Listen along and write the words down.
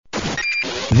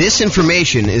This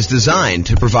information is designed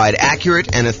to provide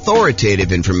accurate and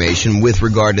authoritative information with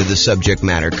regard to the subject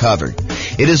matter covered.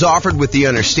 It is offered with the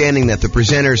understanding that the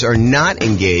presenters are not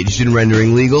engaged in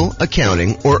rendering legal,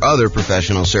 accounting, or other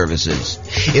professional services.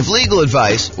 If legal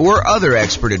advice or other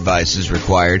expert advice is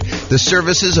required, the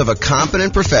services of a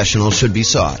competent professional should be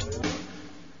sought.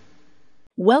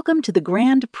 Welcome to the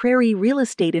Grand Prairie Real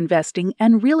Estate Investing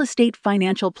and Real Estate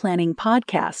Financial Planning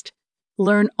podcast.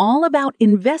 Learn all about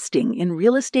investing in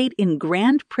real estate in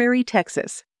Grand Prairie,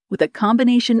 Texas, with a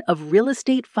combination of real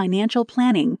estate financial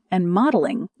planning and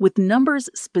modeling with numbers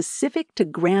specific to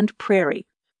Grand Prairie,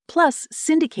 plus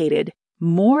syndicated,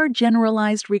 more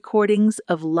generalized recordings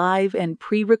of live and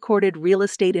pre-recorded real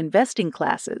estate investing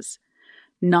classes,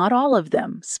 not all of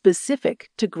them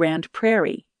specific to Grand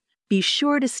Prairie. Be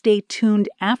sure to stay tuned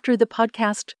after the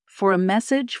podcast for a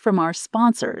message from our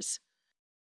sponsors.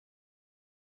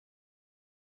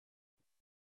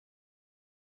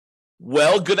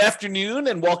 Well, good afternoon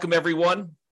and welcome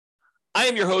everyone. I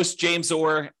am your host, James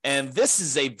Orr, and this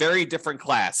is a very different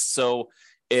class. So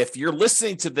if you're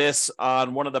listening to this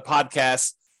on one of the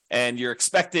podcasts and you're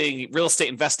expecting real estate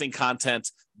investing content,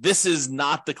 this is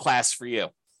not the class for you.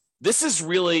 This is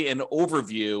really an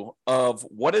overview of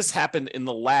what has happened in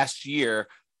the last year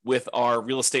with our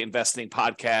real estate investing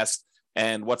podcast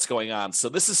and what's going on. So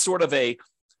this is sort of a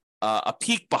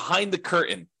peek behind the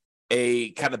curtain,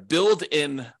 a kind of build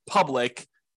in public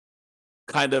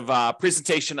kind of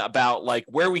presentation about like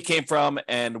where we came from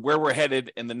and where we're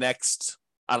headed in the next,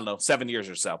 7 years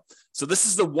or so. So this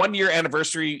is the 1 year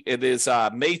anniversary. It is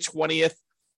May 20th,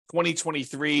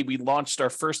 2023. We launched our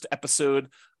first episode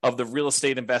of the real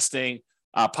estate investing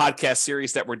podcast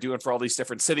series that we're doing for all these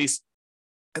different cities.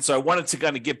 And so I wanted to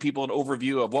kind of give people an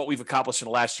overview of what we've accomplished in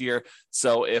the last year.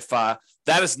 So if that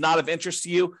is not of interest to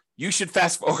you, you should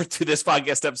fast forward to this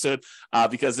podcast episode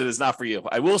because it is not for you.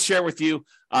 I will share with you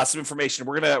some information.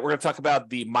 We're gonna talk about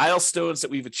the milestones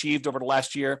that we've achieved over the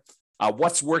last year,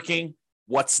 what's working,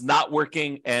 what's not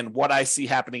working, and what I see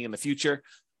happening in the future.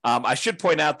 I should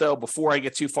point out, though, before I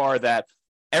get too far, that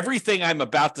everything I'm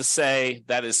about to say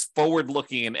that is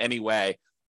forward-looking in any way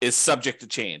is subject to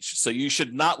change. So you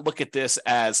should not look at this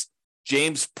as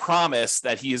James promised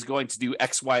that he is going to do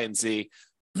X, Y, and Z.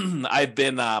 I've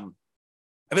been a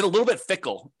little bit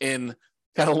fickle in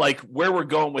kind of like where we're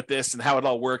going with this and how it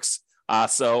all works.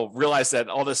 So realize that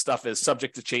all this stuff is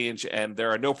subject to change and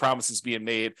there are no promises being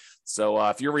made. So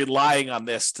if you're relying on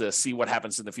this to see what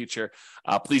happens in the future,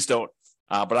 please don't.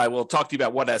 But I will talk to you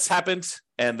about what has happened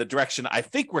and the direction I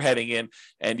think we're heading in,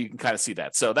 and you can kind of see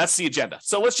that. So that's the agenda.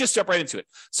 So let's just jump right into it.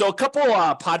 So a couple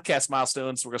podcast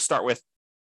milestones we're going to start with.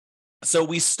 So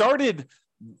we started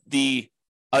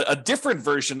a different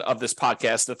version of this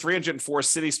podcast, the 304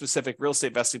 city-specific real estate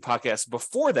investing podcast.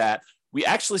 Before that, we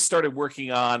actually started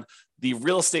working on the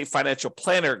real estate financial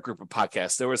planner group of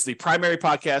podcasts. There was the primary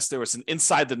podcast. There was an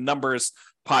Inside the Numbers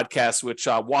podcast, which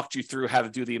walked you through how to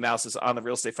do the analysis on the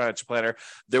real estate financial planner.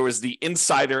 There was the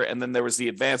Insider, and then there was the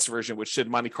advanced version, which did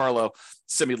Monte Carlo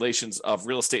simulations of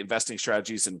real estate investing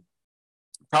strategies and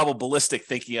probabilistic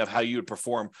thinking of how you would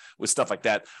perform with stuff like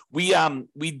that. We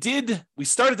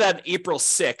started that April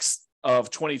 6th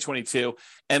of 2022,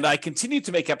 and I continued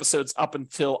to make episodes up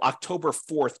until October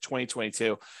 4th,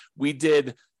 2022. We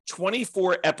did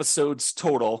 24 episodes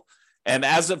total, and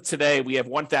as of today, we have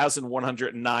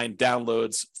 1,109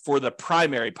 downloads for the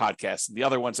primary podcast. And the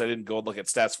other ones I didn't go look at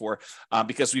stats for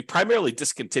because we primarily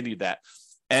discontinued that.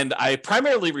 And I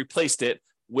primarily replaced it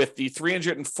with the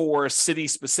 304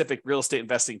 city-specific real estate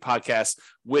investing podcast,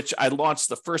 which I launched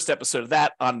the first episode of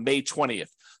that on May 20th.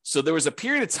 So there was a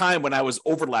period of time when I was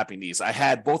overlapping these. I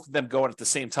had both of them going at the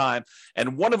same time,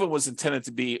 and one of them was intended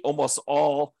to be almost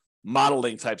all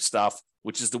modeling type stuff,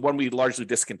 which is the one we largely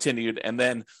discontinued. And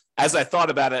then as I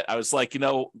thought about it, I was like,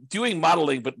 doing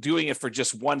modeling, but doing it for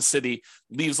just one city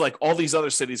leaves like all these other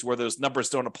cities where those numbers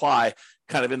don't apply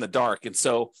kind of in the dark. And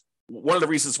so one of the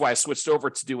reasons why I switched over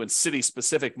to doing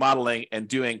city-specific modeling and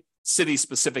doing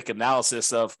city-specific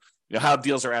analysis of how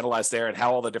deals are analyzed there and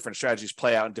how all the different strategies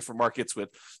play out in different markets with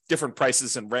different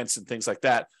prices and rents and things like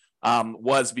that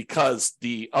was because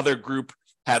the other group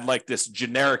had like this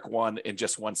generic one in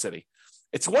just one city.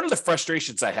 It's one of the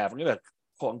frustrations I have. I'm going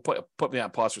to put me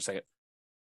on pause for a second.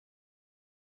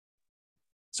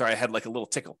 Sorry, I had like a little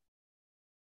tickle.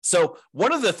 So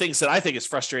one of the things that I think is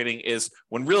frustrating is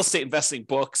when real estate investing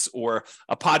books or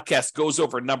a podcast goes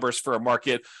over numbers for a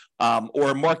market or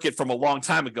a market from a long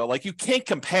time ago. Like you can't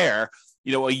compare,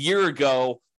 a year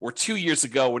ago or 2 years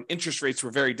ago when interest rates were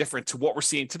very different to what we're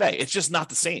seeing today. It's just not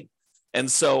the same. And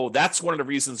so that's one of the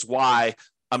reasons why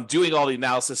I'm doing all the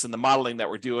analysis and the modeling that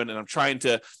we're doing, and I'm trying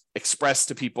to express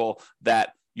to people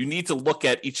that you need to look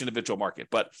at each individual market.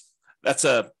 But that's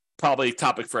a probably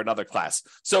topic for another class.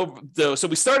 So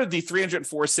we started the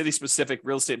 304 city-specific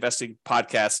real estate investing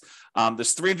podcast.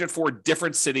 There's 304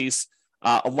 different cities.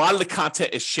 A lot of the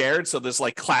content is shared. So there's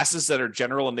like classes that are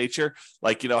general in nature,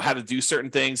 like, how to do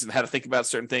certain things and how to think about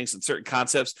certain things and certain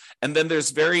concepts. And then there's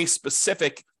very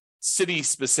specific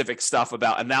city-specific stuff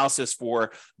about analysis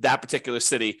for that particular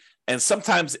city. And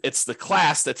sometimes it's the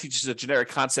class that teaches a generic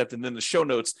concept, and then the show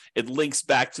notes, it links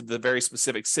back to the very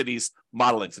specific cities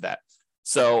modeling to that.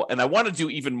 So, and I want to do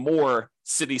even more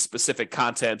city-specific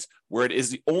content where it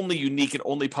is the only unique and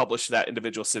only published to that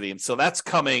individual city. And so that's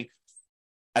coming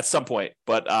at some point,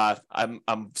 but I'm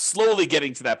slowly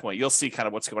getting to that point. You'll see kind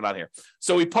of what's going on here.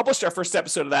 So we published our first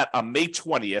episode of that on May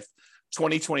 20th,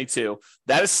 2022.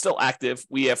 That is still active.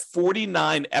 We have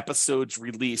 49 episodes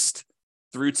released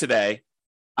through today.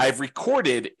 I've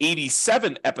recorded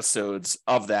 87 episodes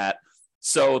of that.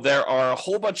 So there are a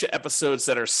whole bunch of episodes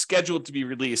that are scheduled to be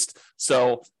released.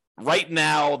 So right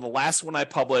now, the last one I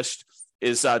published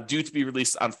is due to be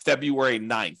released on February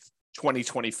 9th,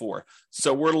 2024.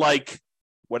 So we're like,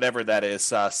 whatever that is,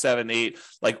 7, 8,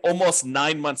 like almost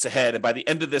 9 months ahead. And by the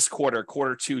end of this quarter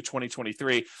 2,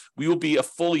 2023, we will be a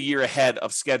full year ahead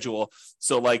of schedule.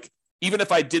 So like, even if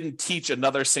I didn't teach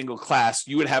another single class,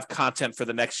 you would have content for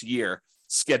the next year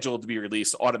scheduled to be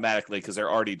released automatically because they're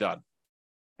already done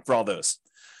for all those.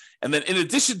 And then in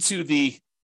addition to the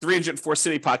 304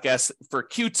 City podcast, for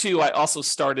Q2, I also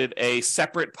started a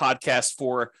separate podcast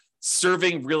for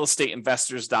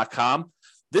servingrealestateinvestors.com.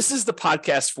 This is the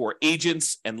podcast for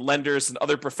agents and lenders and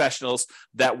other professionals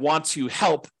that want to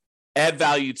help add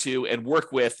value to and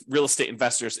work with real estate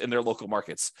investors in their local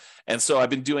markets. And so I've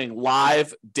been doing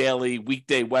live daily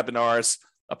weekday webinars,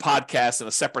 a podcast, and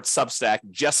a separate Substack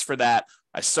just for that.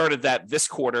 I started that this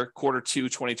quarter 2,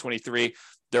 2023.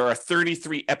 There are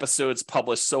 33 episodes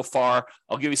published so far.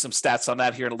 I'll give you some stats on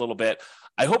that here in a little bit.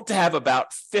 I hope to have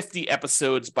about 50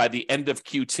 episodes by the end of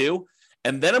Q2.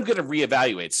 And then I'm going to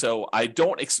reevaluate. So I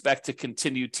don't expect to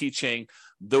continue teaching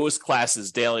those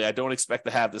classes daily. I don't expect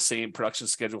to have the same production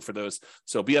schedule for those.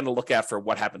 So be on the lookout for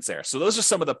what happens there. So those are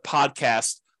some of the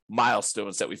podcast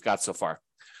milestones that we've got so far.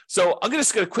 So I'm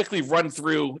just going to quickly run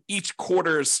through each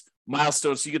quarter's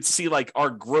milestones so you can see like our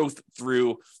growth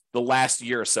through the last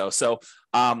year or so. So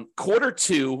quarter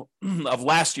 2 of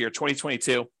last year,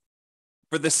 2022,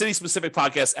 for the city-specific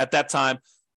podcast at that time,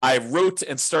 I wrote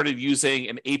and started using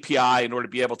an API in order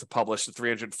to be able to publish the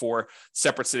 304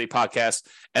 separate city podcasts.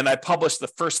 And I published the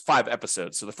first 5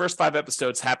 episodes. So the first 5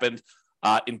 episodes happened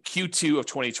in Q2 of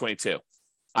 2022.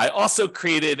 I also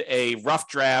created a rough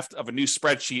draft of a new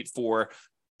spreadsheet for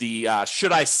the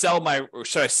should I sell or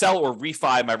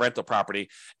refi my rental property?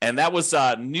 And that was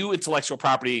new intellectual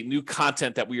property, new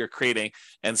content that we are creating.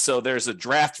 And so there's a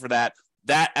draft for that.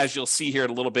 That, as you'll see here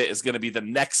in a little bit, is going to be the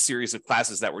next series of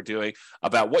classes that we're doing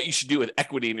about what you should do with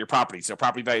equity in your property. So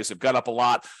property values have gone up a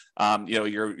lot.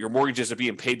 Your mortgages are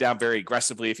being paid down very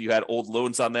aggressively if you had old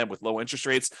loans on them with low interest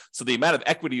rates. So the amount of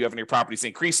equity you have in your property is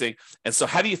increasing. And so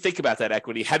how do you think about that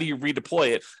equity? How do you redeploy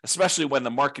it, especially when the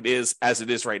market is as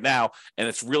it is right now, and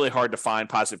it's really hard to find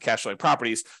positive cash flowing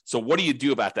properties? So what do you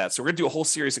do about that? So we're going to do a whole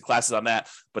series of classes on that,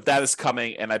 but that is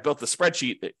coming. And I built the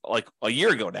spreadsheet like a year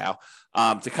ago now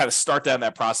to kind of start down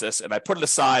that process. And I put it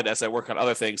aside as I work on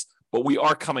other things, but we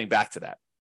are coming back to that.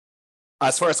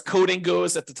 As far as coding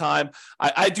goes at the time,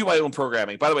 I do my own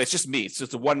programming. By the way, it's just me. It's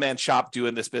just a one-man shop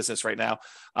doing this business right now.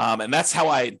 And that's how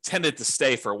I intended to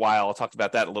stay for a while. I'll talk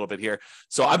about that a little bit here.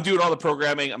 So I'm doing all the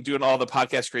programming. I'm doing all the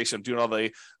podcast creation. I'm doing all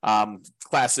the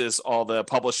classes, all the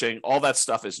publishing. All that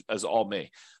stuff is all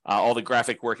me. All the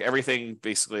graphic work, everything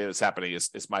basically that's happening is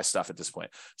my stuff at this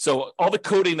point. So all the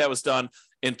coding that was done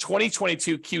in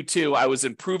 2022 Q2, I was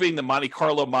improving the Monte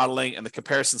Carlo modeling and the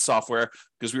comparison software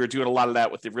because we were doing a lot of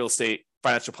that with the real estate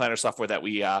financial planner software that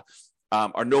we are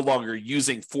no longer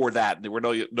using for that. And we're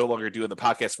no longer doing the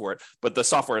podcast for it, but the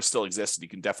software still exists. And you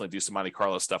can definitely do some Monte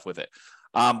Carlo stuff with it.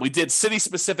 We did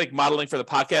city-specific modeling for the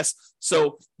podcast.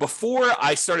 So before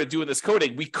I started doing this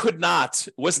coding, it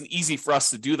wasn't easy for us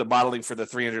to do the modeling for the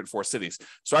 304 cities.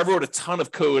 So I wrote a ton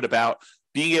of code about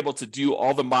being able to do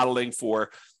all the modeling for,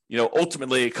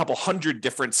 ultimately a couple hundred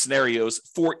different scenarios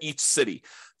for each city.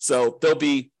 So there'll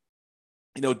be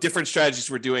different strategies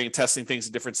we're doing, testing things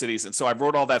in different cities. And so I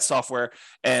wrote all that software,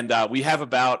 and we have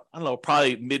about,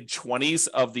 probably mid-20s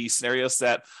of the scenarios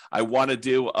that I want to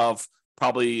do, of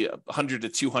probably 100 to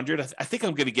 200. I think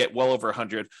I'm going to get well over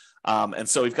 100. And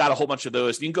so we've got a whole bunch of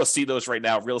those. You can go see those right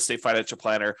now,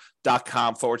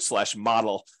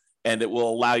 realestatefinancialplanner.com/model. and it will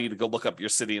allow you to go look up your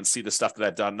city and see the stuff that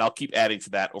I've done. And I'll keep adding to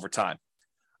that over time.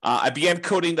 I began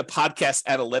coding the podcast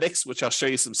analytics, which I'll show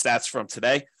you some stats from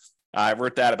today. I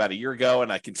wrote that about a year ago,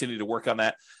 and I continue to work on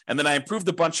that. And then I improved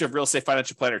a bunch of Real Estate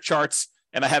Financial Planner charts,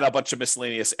 and I had a bunch of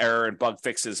miscellaneous error and bug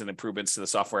fixes and improvements to the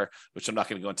software, which I'm not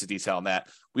going to go into detail on that.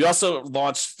 We also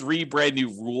launched 3 brand new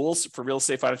rules for Real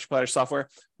Estate Financial Planner software.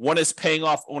 One is paying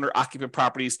off owner-occupant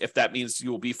properties if that means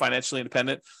you will be financially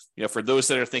independent. For those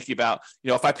that are thinking about,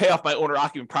 if I pay off my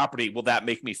owner-occupant property, will that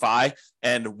make me FI?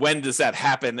 And when does that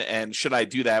happen? And should I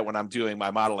do that when I'm doing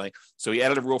my modeling? So we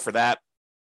added a rule for that.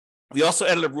 We also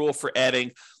added a rule for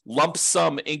adding lump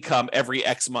sum income every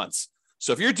X months.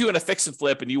 So if you're doing a fix and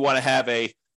flip and you want to have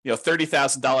a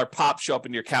 $30,000 pop show up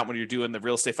in your account when you're doing the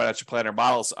Real Estate Financial Planner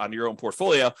models on your own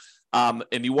portfolio, and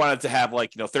you wanted to have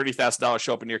 $30,000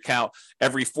 show up in your account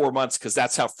every 4 months because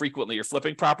that's how frequently you're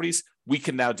flipping properties, we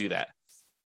can now do that.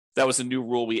 That was a new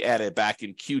rule we added back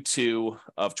in Q2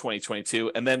 of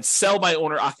 2022. And then sell my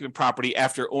owner-occupant property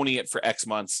after owning it for X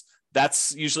months.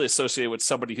 That's usually associated with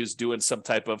somebody who's doing some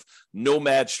type of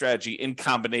nomad strategy in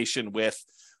combination with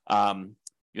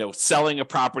selling a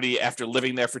property after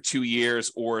living there for 2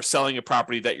 years, or selling a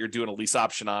property that you're doing a lease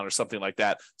option on or something like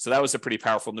that. So that was a pretty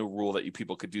powerful new rule that you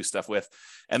people could do stuff with.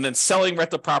 And then selling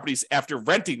rental properties after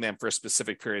renting them for a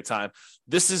specific period of time.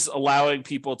 This is allowing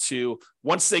people to,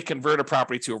 once they convert a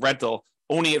property to a rental,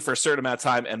 owning it for a certain amount of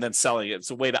time and then selling it.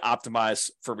 It's a way to optimize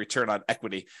for return on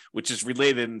equity, which is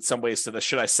related in some ways to the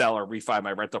should I sell or refi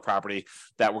my rental property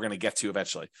that we're going to get to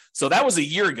eventually. So that was a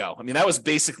year ago. That was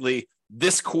basically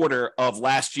this quarter of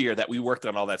last year that we worked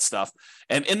on all that stuff.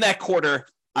 And in that quarter,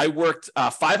 I worked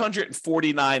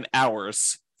 549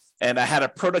 hours and I had a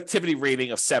productivity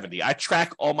rating of 70. I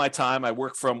track all my time. I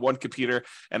work from one computer,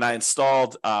 and I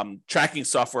installed tracking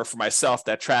software for myself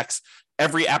that tracks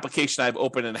every application I've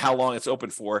opened and how long it's open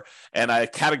for. And I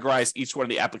categorize each one of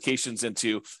the applications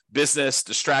into business,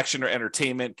 distraction or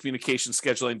entertainment, communication,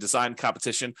 scheduling, design,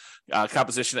 composition,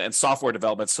 and software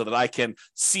development so that I can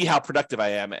see how productive I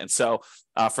am. And so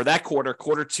for that quarter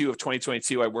 2 of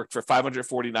 2022, I worked for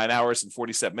 549 hours and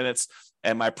 47 minutes,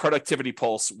 and my productivity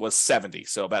pulse was 70.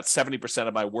 So about 70%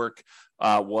 of my work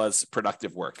was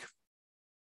productive work.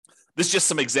 This is just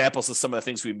some examples of some of the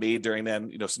things we made during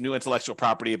then, some new intellectual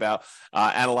property about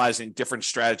analyzing different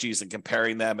strategies and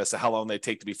comparing them as to how long they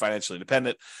take to be financially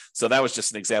independent. So that was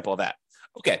just an example of that.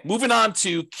 Okay, moving on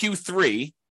to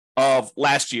Q3 of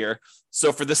last year.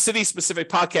 So for the City Specific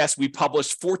podcast, we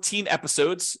published 14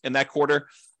 episodes in that quarter.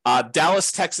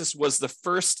 Dallas, Texas was the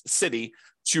first city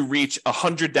to reach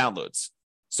 100 downloads.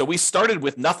 So we started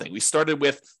with nothing. We started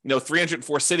with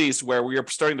 304 cities where we were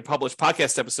starting to publish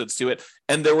podcast episodes to it,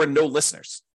 and there were no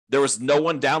listeners. There was no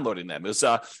one downloading them. It was,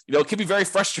 it can be very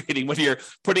frustrating when you're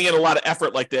putting in a lot of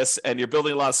effort like this, and you're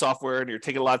building a lot of software, and you're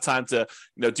taking a lot of time to,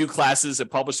 do classes and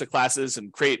publish the classes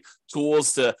and create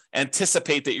tools to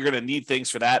anticipate that you're going to need things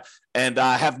for that, and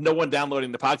have no one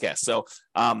downloading the podcast. So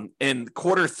in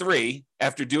quarter 3,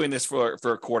 after doing this for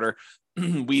a quarter,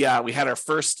 we had our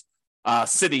first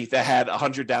city that had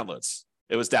 100 downloads.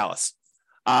 It was Dallas.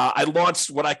 I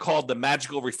launched what I called the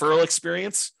magical referral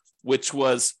experience, which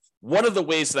was one of the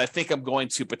ways that I think I'm going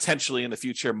to potentially in the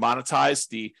future monetize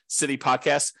the City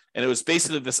podcast. And it was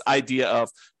basically this idea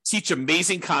of teach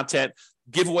amazing content,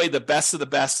 give away the best of the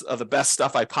best of the best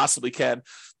stuff I possibly can,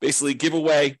 basically give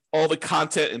away all the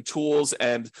content and tools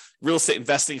and real estate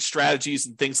investing strategies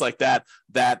and things like that,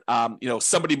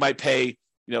 somebody might pay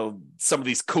some of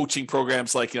these coaching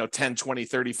programs like, 10, 20,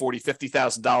 30, 40,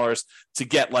 $50,000 to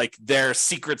get like their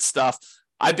secret stuff.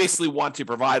 I basically want to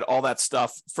provide all that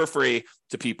stuff for free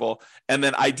to people. And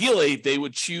then ideally they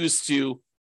would choose to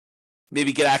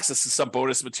maybe get access to some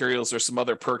bonus materials or some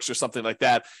other perks or something like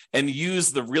that, and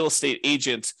use the real estate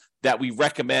agent that we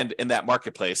recommend in that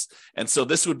marketplace. And so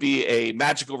this would be a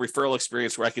magical referral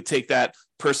experience where I could take that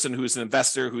person who's an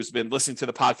investor who's been listening to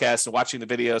the podcast and watching the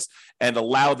videos and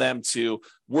allow them to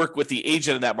work with the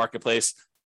agent in that marketplace,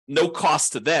 no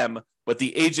cost to them, but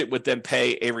the agent would then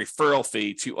pay a referral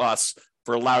fee to us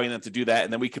for allowing them to do that.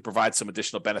 And then we could provide some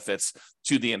additional benefits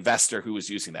to the investor who is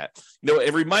using that.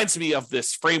 It reminds me of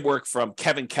this framework from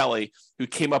Kevin Kelly, who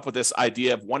came up with this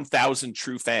idea of 1,000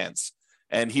 true fans.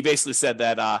 And he basically said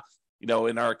that,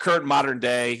 in our current modern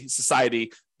day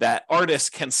society, that artists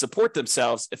can support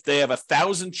themselves if they have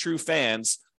 1,000 true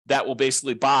fans that will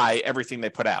basically buy everything they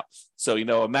put out. So,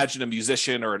 imagine a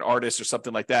musician or an artist or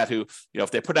something like that who,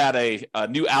 if they put out a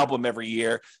new album every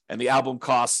year and the album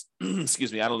costs,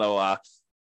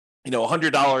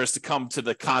 $100 to come to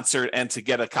the concert and to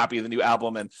get a copy of the new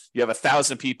album. And you have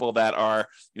 1,000 people that are,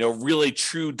 really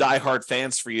true diehard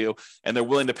fans for you, and they're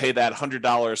willing to pay that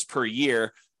 $100 per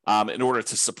year in order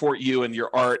to support you and your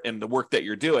art and the work that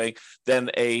you're doing, then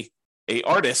a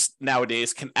artist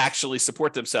nowadays can actually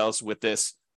support themselves with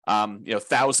this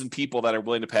 1,000 people that are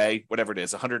willing to pay whatever it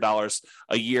is, $100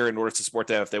 a year in order to support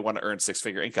them if they want to earn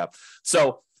six-figure income.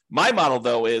 So my model,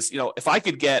 though, is, if I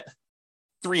could get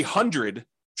 300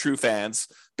 true fans,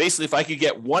 basically, if I could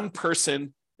get one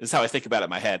person, this is how I think about it in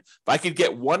my head. If I could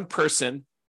get one person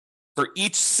for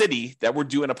each city that we're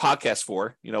doing a podcast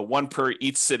for, one per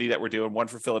each city that we're doing, one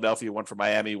for Philadelphia, one for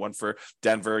Miami, one for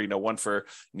Denver, one for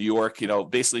New York,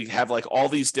 basically have like all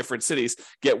these different cities,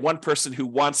 get one person who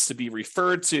wants to be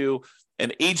referred to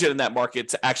an agent in that market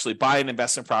to actually buy an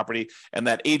investment property, and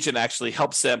that agent actually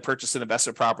helps them purchase an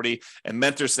investment property and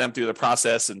mentors them through the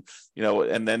process, and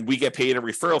and then we get paid a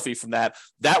referral fee from that.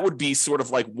 That would be sort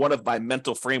of like one of my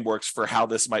mental frameworks for how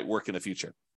this might work in the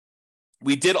future.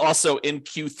 We did also in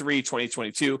Q3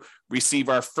 2022 receive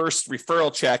our first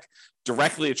referral check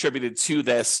directly attributed to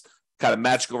this kind of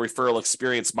magical referral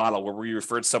experience model, where we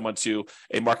referred someone to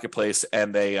a marketplace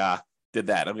and they did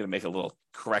that. I'm going to make a little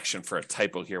correction for a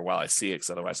typo here while I see it,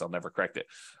 because otherwise I'll never correct it.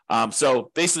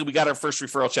 So basically, we got our first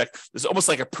referral check. It's almost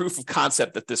like a proof of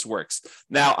concept that this works.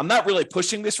 Now, I'm not really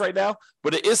pushing this right now,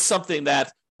 but it is something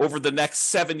that over the next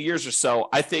 7 years or so,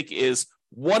 I think is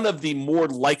one of the more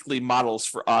likely models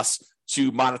for us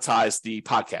to monetize the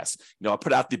podcast. I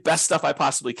put out the best stuff I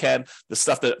possibly can, the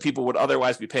stuff that people would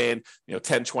otherwise be paying, $10,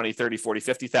 $20, $30,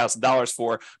 $40, $50,000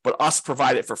 for, but us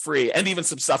provide it for free, and even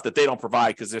some stuff that they don't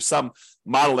provide, because there's some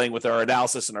modeling with our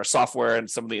analysis and our software and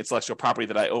some of the intellectual property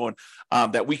that I own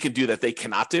that we can do that they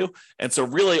cannot do. And so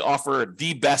really offer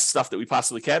the best stuff that we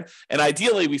possibly can. And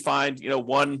ideally we find,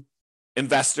 one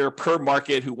investor per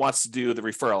market who wants to do the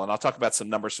referral. And I'll talk about some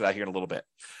numbers for that here in a little bit.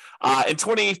 In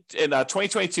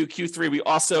 2022 Q3, we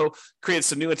also created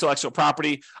some new intellectual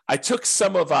property. I took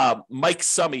some of Mike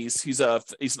Summies. He's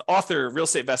an author, real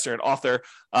estate investor, and author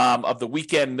of the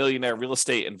Weekend Millionaire Real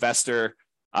Estate Investor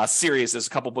series. There's a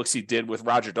couple books he did with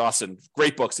Roger Dawson.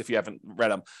 Great books if you haven't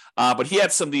read them. But he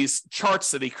had some of these charts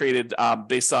that he created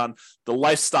based on the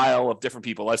lifestyle of different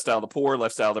people, lifestyle of the poor,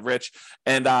 lifestyle of the rich.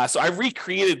 And so I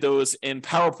recreated those in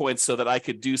PowerPoint so that I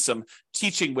could do some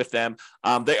teaching with them.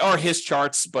 They are his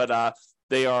charts, but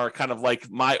they are kind of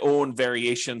like my own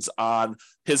variations on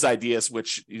his ideas,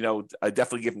 which, I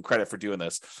definitely give him credit for doing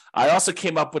this. I also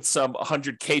came up with some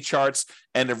 100K charts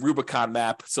and a Rubicon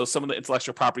map. So some of the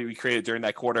intellectual property we created during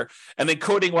that quarter. And then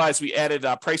coding wise, we added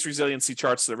price resiliency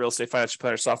charts to the Real Estate Financial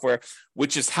Planner software,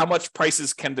 which is how much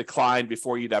prices can decline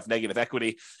before you'd have negative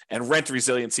equity. And rent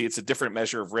resiliency, it's a different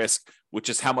measure of risk, which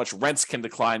is how much rents can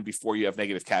decline before you have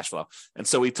negative cash flow. And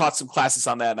so we taught some classes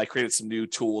on that, and I created some new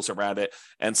tools around it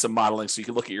and some modeling, so you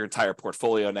can look at your entire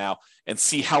portfolio now and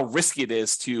see how risky it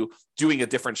is to doing a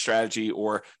different strategy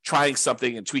or trying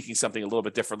something and tweaking something a little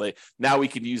bit differently. Now we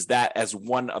can use that as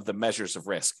one of the measures of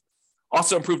risk.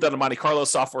 Also improved on the Monte Carlo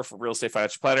software for Real Estate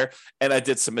Financial Planner, and I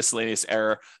did some miscellaneous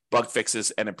error, bug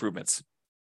fixes, and improvements.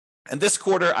 And this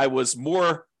quarter, I was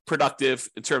more productive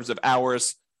in terms of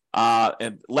hours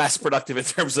and less productive in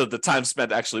terms of the time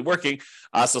spent actually working.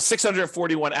 So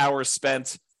 641 hours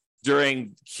spent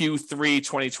during Q3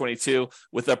 2022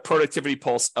 with a productivity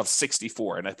pulse of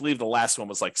 64. And I believe the last one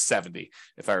was like 70,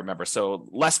 if I remember. So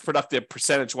less productive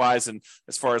percentage-wise and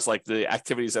as far as like the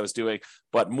activities I was doing,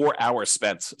 but more hours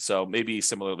spent. So maybe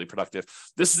similarly productive.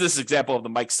 This is this example of the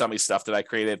Mike Summy stuff that I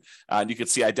created. And you can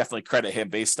see I definitely credit him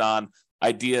based on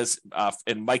ideas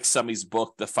in Mike Summy's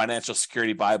book, The Financial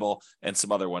Security Bible, and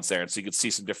some other ones there. And so you can see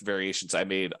some different variations I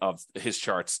made of his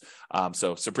charts.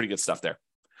 So some pretty good stuff there.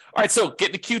 All right, so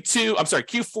getting to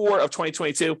Q4 of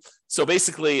 2022. So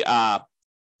basically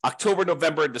October,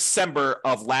 November, and December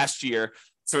of last year,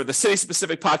 for the City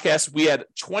Specific podcast, we had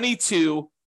 22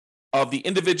 of the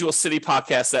individual city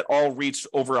podcasts that all reached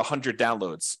over 100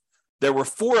 downloads. There were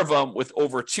 4 of them with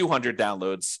over 200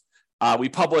 downloads. We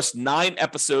published 9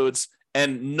 episodes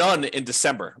and none in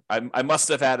December. I must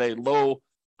have had a low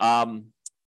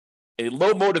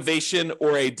motivation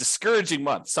or a discouraging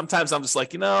month. Sometimes I'm just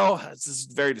like, this is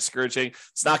very discouraging.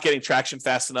 It's not getting traction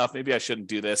fast enough. Maybe I shouldn't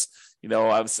do this.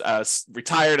 I was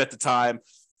retired at the time.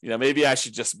 Maybe I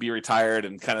should just be retired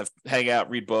and kind of hang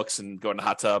out, read books, and go in the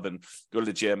hot tub and go to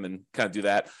the gym and kind of do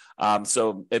that.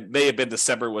 So it may have been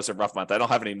December was a rough month. I don't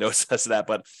have any notes as to that,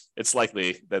 but it's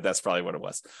likely that that's probably what it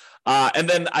was. And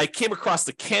then I came across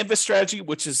the Canvas strategy,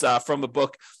 which is from the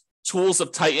book Tools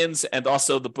of Titans, and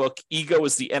also the book Ego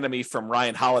is the Enemy from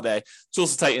Ryan Holiday.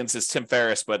 Tools of Titans is Tim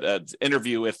Ferriss, but an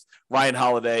interview with Ryan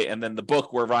Holiday, and then the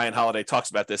book where Ryan Holiday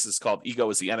talks about this is called Ego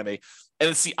is the Enemy. And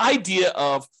it's the idea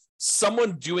of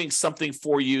someone doing something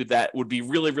for you that would be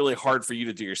really, really hard for you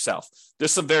to do yourself.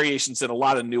 There's some variations and a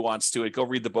lot of nuance to it. Go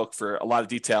read the book for a lot of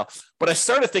detail. But I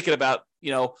started thinking about,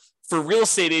 for real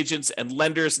estate agents and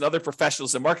lenders and other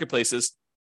professionals in marketplaces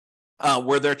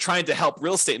where they're trying to help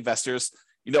real estate investors,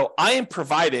 I am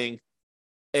providing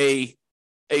a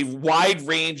wide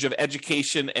range of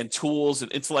education and tools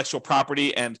and intellectual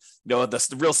property and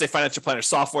the real estate financial planner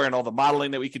software and all the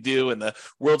modeling that we could do and the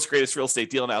world's greatest real estate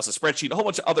deal analysis spreadsheet, a whole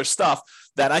bunch of other stuff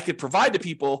that I could provide to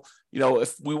people,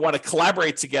 if we want to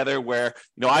collaborate together where,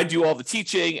 I do all the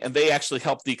teaching and they actually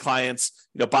help the clients,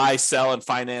 buy, sell, and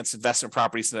finance investment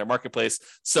properties in their marketplace.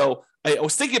 So I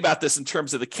was thinking about this in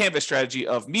terms of the Canvas strategy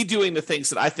of me doing the things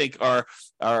that I think are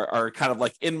kind of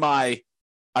like in my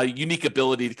a unique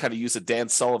ability to kind of use a Dan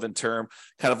Sullivan term,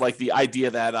 kind of like the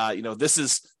idea that, this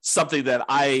is something that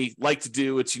I like to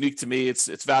do. It's unique to me.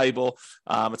 It's valuable.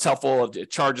 It's helpful. It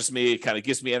charges me. It kind of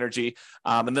gives me energy.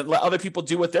 And then let other people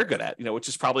do what they're good at, which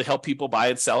is probably help people buy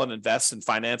and sell and invest and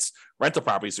finance rental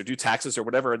properties or do taxes or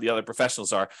whatever the other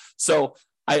professionals are. So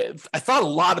I thought a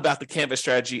lot about the Canvas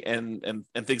strategy and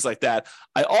things like that.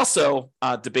 I also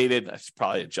debated, I should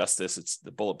probably adjust this. It's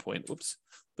the bullet point. Whoops.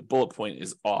 The bullet point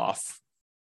is off.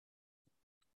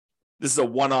 This is a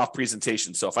one-off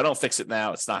presentation, so if I don't fix it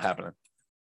now, it's not happening.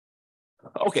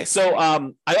 Okay, so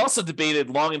I also debated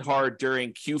long and hard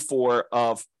during Q4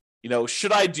 of,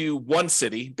 should I do one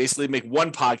city, basically make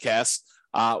one podcast,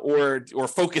 or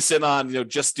focus in on,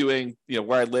 just doing,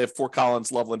 where I live, Fort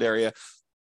Collins, Loveland area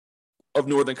of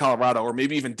northern Colorado, or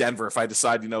maybe even Denver if I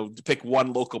decide, to pick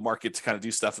one local market to kind of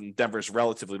do stuff, and Denver is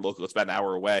relatively local. It's about an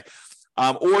hour away.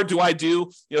 Or do I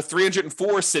do,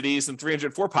 304 cities and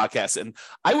 304 podcasts? And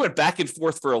I went back and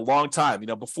forth for a long time,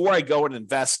 before I go and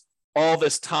invest all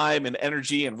this time and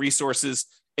energy and resources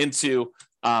into,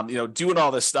 doing all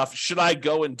this stuff. Should I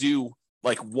go and do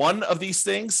like one of these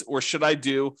things, or should I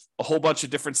do a whole bunch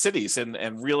of different cities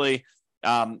and really,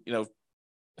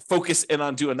 focus in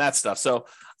on doing that stuff? So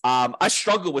I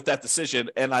struggled with that decision,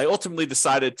 and I ultimately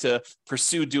decided to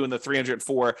pursue doing the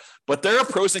 304. But there are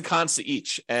pros and cons to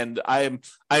each, and I'm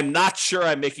not sure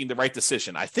I'm making the right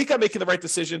decision. I think I'm making the right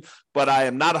decision, but I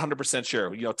am not 100%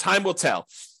 sure. Time will tell.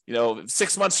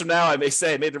 6 months from now, I may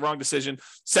say I made the wrong decision.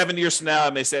 7 years from now, I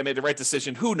may say I made the right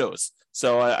decision. Who knows?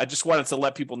 So I just wanted to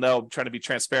let people know, trying to be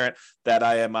transparent, that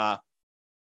I'm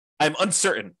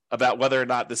uncertain about whether or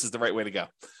not this is the right way to go.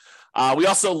 We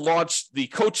also launched the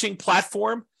coaching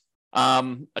platform.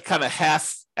 I kind of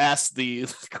half-assed the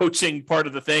coaching part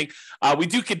of the thing. We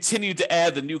do continue to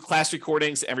add the new class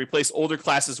recordings and replace older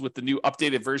classes with the new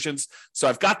updated versions. So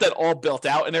I've got that all built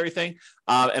out and everything.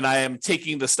 And I am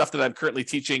taking the stuff that I'm currently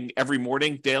teaching every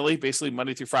morning, daily, basically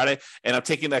Monday through Friday. And I'm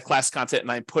taking that class content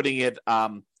and I'm putting it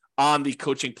on the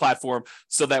coaching platform,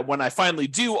 so that when I finally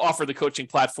do offer the coaching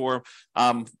platform,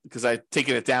 because I've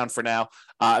taken it down for now,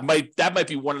 that might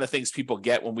be one of the things people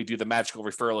get when we do the magical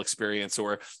referral experience,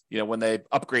 or when they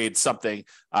upgrade something,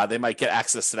 they might get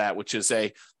access to that, which is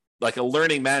like a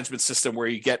learning management system where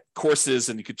you get courses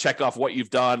and you can check off what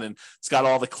you've done, and it's got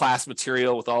all the class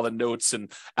material with all the notes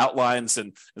and outlines,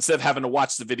 and instead of having to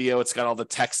watch the video, it's got all the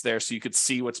text there so you could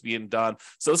see what's being done.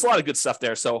 So there's a lot of good stuff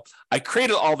there. So I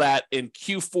created all that in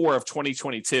Q4 of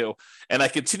 2022, and I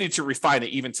continue to refine it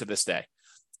even to this day.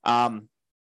 Now,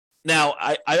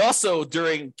 I also,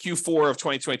 during Q4 of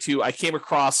 2022, I came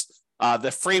across the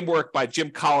framework by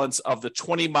Jim Collins of the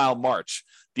 20-mile march.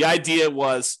 The idea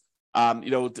was,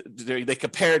 they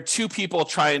compared two people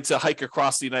trying to hike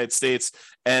across the United States,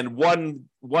 and one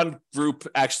group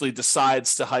actually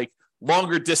decides to hike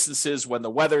longer distances when the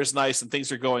weather is nice and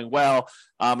things are going well.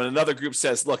 And another group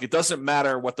says, look, it doesn't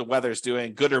matter what the weather's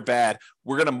doing, good or bad.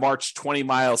 We're going to march 20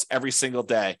 miles every single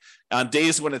day. On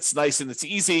days when it's nice and it's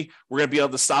easy, we're going to be able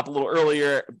to stop a little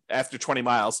earlier after 20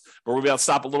 miles, but we'll be able to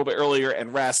stop a little bit earlier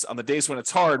and rest. On the days when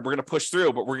it's hard, we're going to push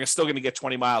through, but we're still going to get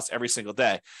 20 miles every single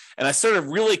day. And I started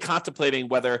really contemplating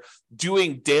whether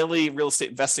doing daily real estate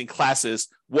investing classes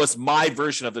was my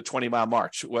version of the 20-mile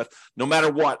march. With no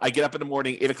matter what, I get up in the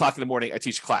morning, 8 o'clock in the morning, I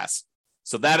teach a class.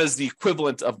 So that is the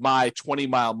equivalent of my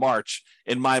 20-mile march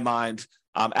in my mind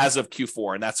as of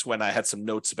Q4. And that's when I had some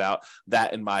notes about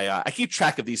that in my, I keep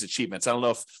track of these achievements. I don't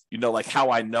know if you know, like how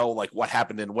I know like what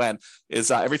happened and when is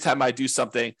every time I do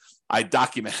something, I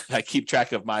document, I keep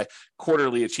track of my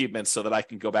quarterly achievements so that I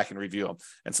can go back and review them.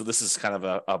 And so this is kind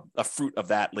of a fruit of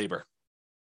that labor.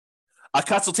 A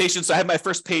consultation. So I had my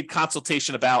first paid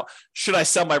consultation about, should I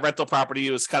sell my rental property?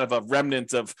 It was kind of a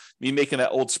remnant of me making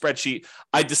that old spreadsheet.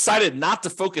 I decided not to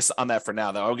focus on that for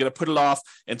now, though. I'm going to put it off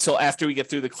until after we get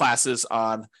through the classes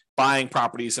on buying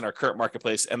properties in our current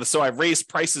marketplace. And so I raised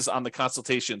prices on the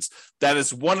consultations. That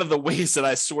is one of the ways that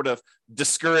I sort of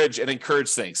discourage and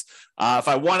encourage things. If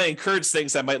I want to encourage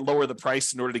things, I might lower the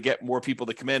price in order to get more people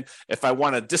to come in. If I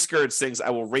want to discourage things,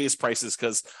 I will raise prices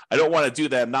because I don't want to do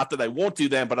them. Not that I won't do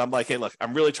them, but I'm like, hey, look,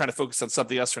 I'm really trying to focus on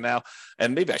something else for now.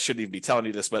 And maybe I shouldn't even be telling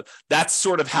you this, but that's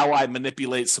sort of how I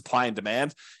manipulate supply and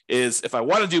demand. Is if I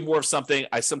want to do more of something,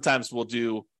 I sometimes will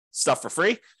do stuff for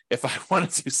free. If I don't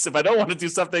want to do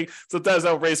something, sometimes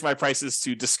I'll raise my prices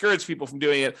to discourage people from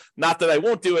doing it. Not that I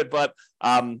won't do it, but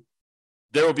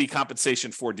there will be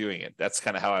compensation for doing it. That's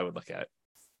kind of how I would look at it.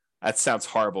 That sounds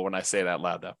horrible when I say it out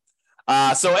loud, though.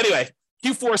 So anyway,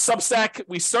 Q4 Substack,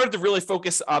 we started to really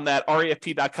focus on that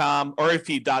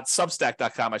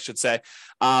ref.substack.com, I should say.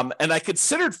 And I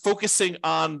considered focusing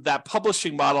on that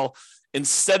publishing model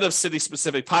instead of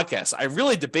city-specific podcasts. I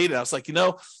really debated. I was like,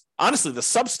 honestly, the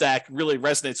Substack really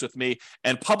resonates with me,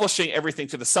 and publishing everything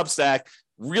to the Substack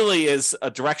really is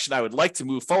a direction I would like to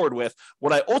move forward with.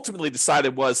 What I ultimately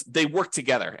decided was they work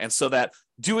together. And so that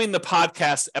doing the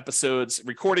podcast episodes,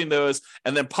 recording those,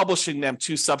 and then publishing them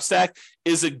to Substack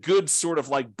is a good sort of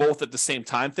like both at the same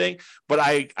time thing. But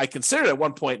I considered at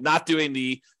one point not doing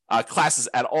the classes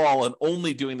at all and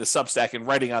only doing the Substack and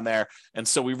writing on there. And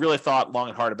so we really thought long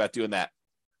and hard about doing that.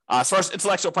 As far as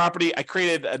intellectual property, I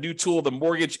created a new tool, the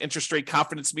Mortgage Interest Rate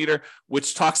Confidence Meter,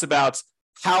 which talks about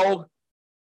how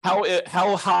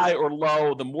high or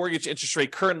low the mortgage interest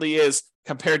rate currently is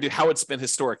compared to how it's been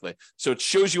historically. So it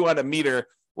shows you on a meter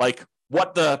like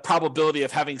what the probability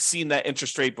of having seen that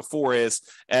interest rate before is,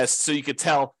 as so you could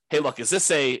tell, hey, look, is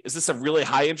this a really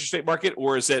high interest rate market,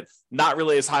 or is it not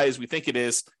really as high as we think it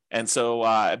is? And so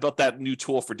I built that new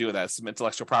tool for doing that. Some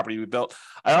intellectual property we built.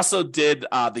 I also did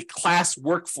the class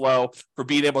workflow for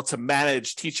being able to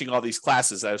manage teaching all these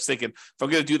classes. I was thinking, if I'm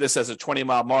going to do this as a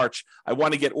 20-mile march, I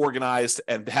want to get organized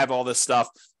and have all this stuff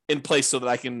in place so that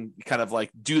I can kind of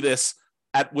like do this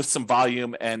with some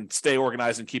volume and stay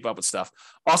organized and keep up with stuff.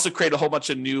 Also create a whole bunch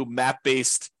of new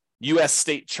map-based U.S.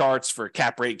 state charts for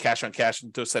cap rate, cash on cash,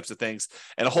 and those types of things,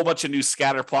 and a whole bunch of new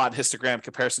scatter plot and histogram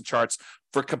comparison charts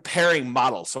for comparing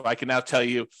models. So I can now tell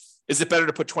you, is it better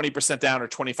to put 20% down or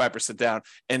 25% down,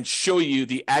 and show you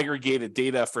the aggregated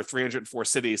data for 304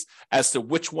 cities as to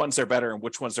which ones are better and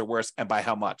which ones are worse and by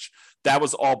how much. That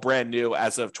was all brand new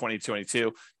as of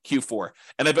 2022 Q4.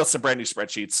 And I built some brand new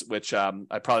spreadsheets, which I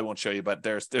probably won't show you, but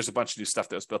there's a bunch of new stuff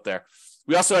that was built there.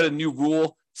 We also had a new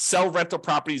rule: sell rental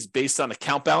properties based on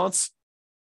account balance.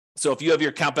 So if you have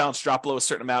your account balance drop below a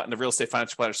certain amount in the Real Estate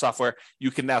Financial Planner software, you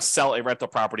can now sell a rental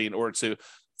property in order to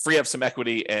free up some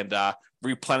equity and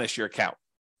replenish your account.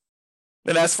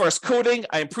 And as far as coding,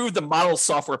 I improved the model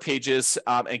software pages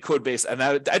and code base, and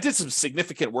I did some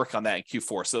significant work on that in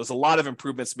Q4. So there's a lot of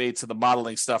improvements made to the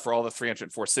modeling stuff for all the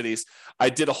 304 cities. I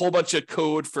did a whole bunch of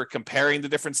code for comparing the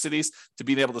different cities to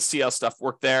being able to see how stuff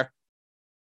worked there.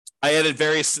 I added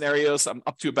various scenarios. I'm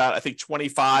up to about, I think,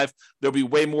 25. There'll be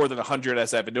way more than 100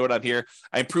 as I have a note on here.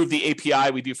 I improved the API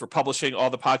we do for publishing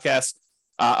all the podcasts.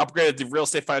 Upgraded the Real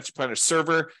Estate Financial Planner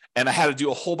server, and I had to do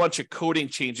a whole bunch of coding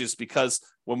changes because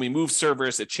when we moved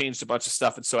servers, it changed a bunch of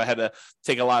stuff, and so I had to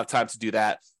take a lot of time to do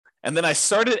that. And then I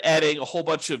started adding a whole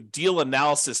bunch of deal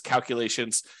analysis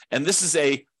calculations, and this is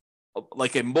a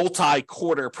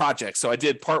multi-quarter project. So I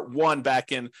did part one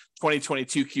back in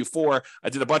 2022 Q4. I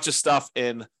did a bunch of stuff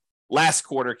in last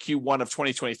quarter, Q1 of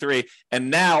 2023,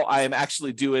 and now I am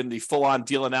actually doing the full-on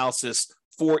deal analysis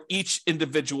for each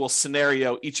individual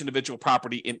scenario, each individual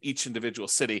property in each individual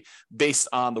city based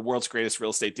on the world's greatest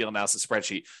real estate deal analysis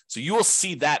spreadsheet. So you will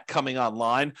see that coming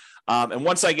online. And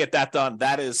once I get that done,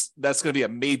 that's going to be a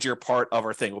major part of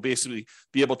our thing. We'll basically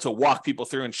be able to walk people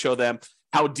through and show them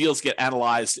how deals get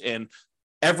analyzed in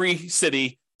every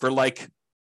city for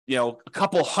a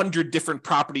couple hundred different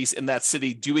properties in that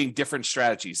city doing different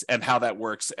strategies and how that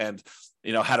works and,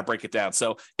 how to break it down.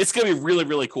 So it's going to be really,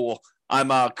 really cool.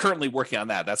 I'm currently working on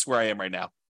that. That's where I am right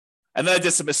now. And then I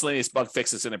did some miscellaneous bug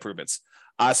fixes and improvements.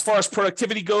 As far as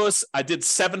productivity goes, I did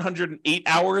 708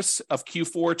 hours of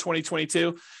Q4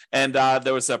 2022, and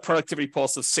there was a productivity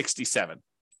pulse of 67.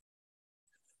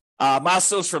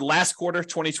 Milestones for last quarter,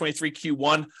 2023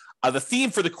 Q1. The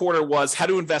theme for the quarter was how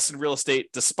to invest in real estate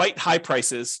despite high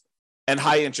prices and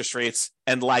high interest rates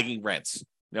and lagging rents.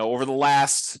 Over the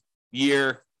last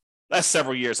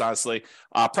several years, honestly,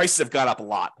 prices have gone up a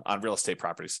lot on real estate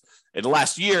properties. In the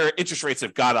last year, interest rates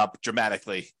have gone up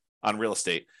dramatically on real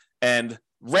estate, and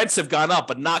rents have gone up,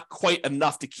 but not quite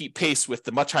enough to keep pace with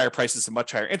the much higher prices and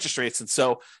much higher interest rates. And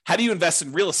so how do you invest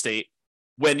in real estate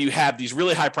when you have these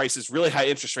really high prices, really high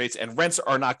interest rates, and rents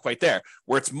are not quite there,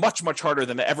 where it's much, much harder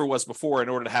than it ever was before in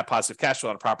order to have positive cash flow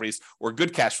on properties or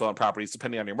good cash flow on properties,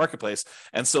 depending on your marketplace.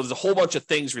 And so there's a whole bunch of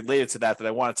things related to that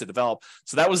I wanted to develop.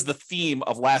 So that was the theme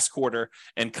of last quarter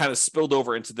and kind of spilled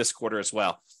over into this quarter as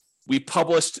well. We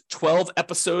published 12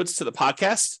 episodes to the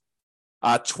podcast.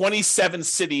 27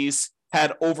 cities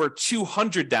had over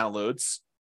 200 downloads.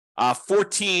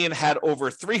 14 had over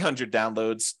 300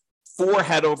 downloads. 4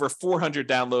 had over 400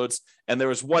 downloads, and there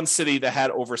was one city that had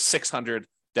over 600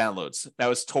 downloads. That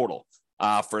was total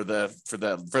for their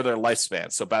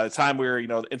lifespan. So by the time we were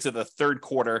into the third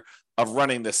quarter of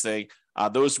running this thing,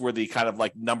 those were the kind of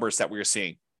like numbers that we were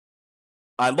seeing.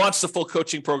 I launched a full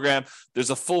coaching program.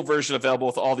 There's a full version available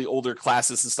with all the older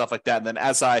classes and stuff like that. And then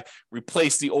as I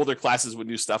replace the older classes with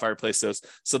new stuff, I replace those.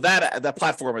 So that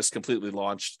platform is completely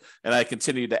launched, and I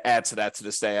continue to add to that to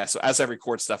this day. So as I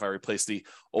record stuff, I replace the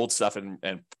old stuff and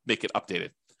make it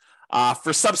updated.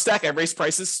 For Substack, I raised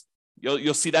prices.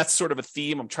 You'll see that's sort of a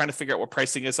theme. I'm trying to figure out what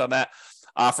pricing is on that.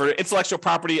 For intellectual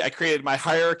property, I created my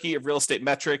hierarchy of real estate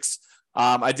metrics.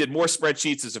 I did more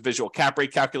spreadsheets as a visual cap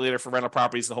rate calculator for rental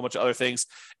properties and a whole bunch of other things.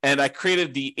 And I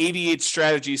created the 88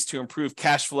 strategies to improve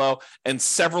cash flow and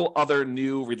several other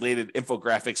new related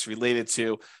infographics related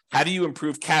to how do you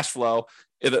improve cash flow,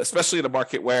 especially in a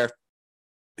market where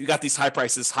you got these high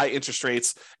prices, high interest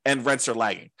rates, and rents are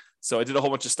lagging. So I did a whole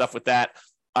bunch of stuff with that.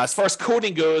 As far as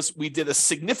coding goes, we did a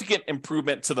significant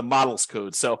improvement to the models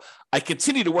code. So I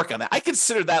continue to work on that. I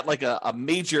consider that like a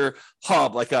major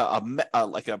hub, like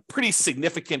a pretty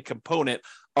significant component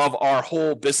of our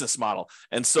whole business model.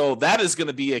 And so that is going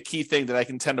to be a key thing that I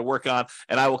can tend to work on,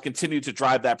 and I will continue to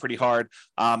drive that pretty hard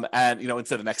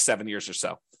into the next 7 years or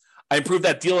so. I improved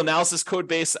that deal analysis code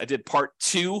base. I did part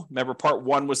 2. Remember, part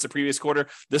 1 was the previous quarter.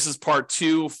 This is part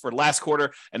 2 for last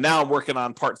quarter. And now I'm working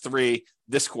on part 3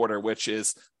 this quarter, which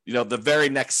is, the very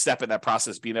next step in that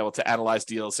process, being able to analyze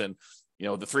deals and,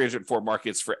 the 304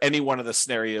 markets for any one of the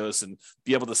scenarios and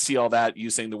be able to see all that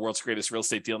using the world's greatest real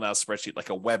estate deal analysis spreadsheet, like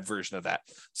a web version of that.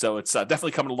 So it's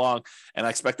definitely coming along, and I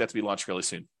expect that to be launched really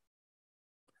soon.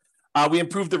 We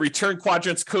improved the return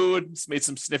quadrants code. It's made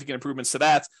some significant improvements to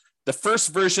that. The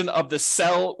first version of the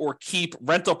sell or keep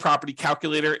rental property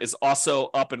calculator is also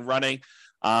up and running.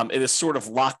 It is sort of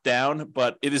locked down,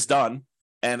 but it is done.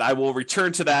 And I will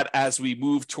return to that as we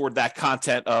move toward that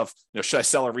content of, should I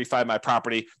sell or refi my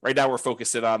property? Right now, we're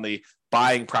focusing on the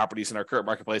buying properties in our current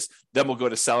marketplace. Then we'll go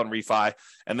to sell and refi.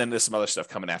 And then there's some other stuff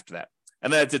coming after that.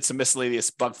 And then I did some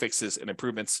miscellaneous bug fixes and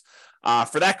improvements.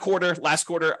 For that quarter, last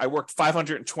quarter, I worked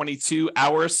 522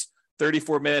 hours.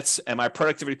 34 minutes, and my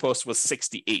productivity post was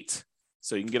 68.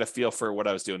 So you can get a feel for what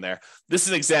I was doing there. This is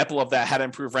an example of that, how to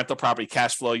improve rental property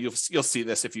cash flow. You'll see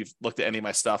this if you've looked at any of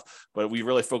my stuff, but we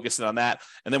really focused on that.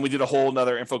 And then we did a whole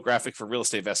nother infographic for real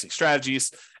estate investing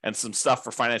strategies and some stuff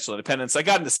for financial independence. I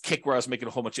got in this kick where I was making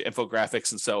a whole bunch of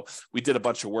infographics, and so we did a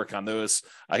bunch of work on those.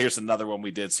 Here's another one we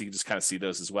did, so you can just kind of see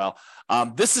those as well.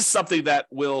 This is something that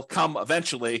will come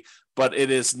eventually, but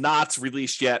it is not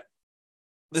released yet.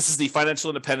 This is the financial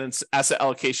independence, asset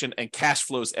allocation, and cash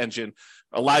flows engine,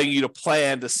 allowing you to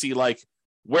plan to see like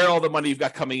where all the money you've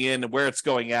got coming in and where it's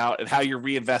going out and how you're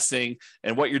reinvesting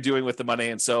and what you're doing with the money.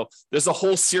 And so there's a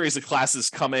whole series of classes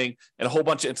coming and a whole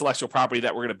bunch of intellectual property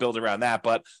that we're going to build around that.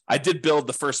 But I did build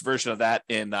the first version of that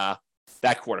in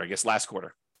that quarter, I guess last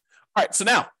quarter. All right, so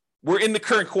now we're in the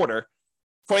current quarter,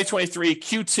 2023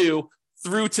 Q2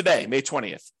 through today, May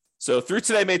 20th. So through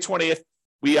today, May 20th,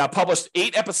 we published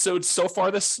 8 episodes so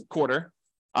far this quarter.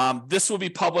 This will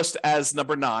be published as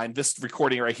number 9, this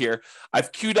recording right here.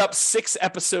 I've queued up 6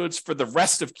 episodes for the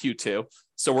rest of Q2.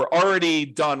 So we're already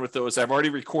done with those. I've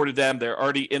already recorded them. They're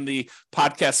already in the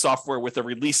podcast software with a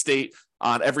release date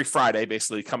on every Friday,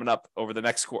 basically coming up over the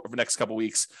next couple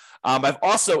weeks. I've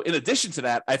also, in addition to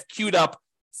that, I've queued up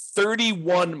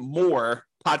 31 more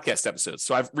podcast episodes.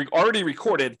 So I've already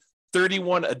recorded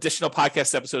 31 additional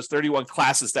podcast episodes, 31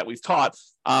 classes that we've taught,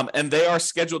 and they are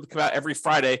scheduled to come out every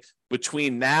Friday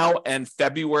between now and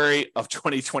February of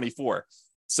 2024.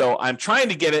 So I'm trying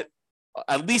to get it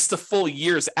at least a full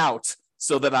year's out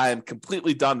so that I am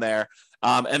completely done there.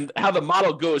 And how the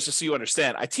model goes, just so you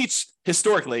understand, I teach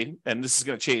historically, and this is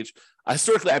going to change.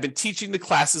 Historically, I've been teaching the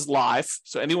classes live,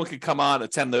 so anyone can come on,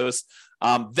 attend those.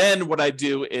 Then what I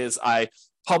do is I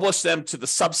publish them to the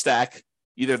Substack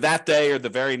either that day or the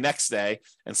very next day.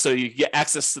 And so you get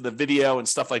access to the video and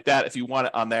stuff like that if you want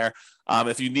it on there.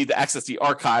 If you need to access the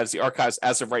archives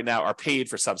as of right now are paid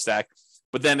for Substack.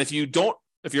 But then if you're not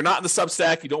in the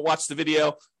Substack, you don't watch the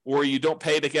video, or you don't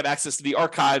pay to get access to the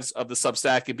archives of the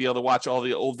Substack and be able to watch all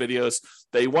the old videos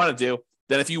that you want to do,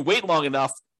 then if you wait long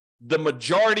enough, the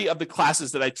majority of the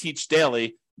classes that I teach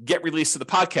daily get released to the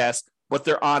podcast, but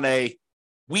they're on a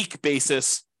week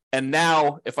basis. And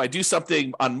now if I do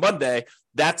something on Monday,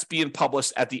 that's being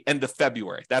published at the end of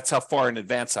February. That's how far in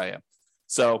advance I am.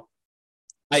 So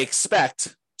I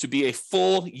expect to be a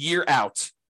full year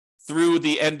out through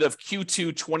the end of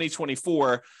Q2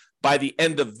 2024 by the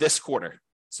end of this quarter.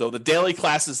 So the daily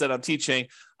classes that I'm teaching,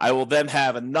 I will then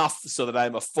have enough so that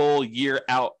I'm a full year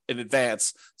out in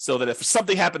advance, so that if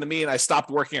something happened to me and I stopped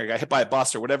working or got hit by a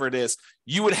bus or whatever it is,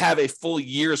 you would have a full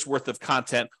year's worth of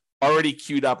content already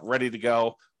queued up, ready to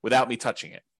go without me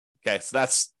touching it. Okay, so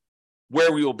that's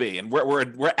where we will be. And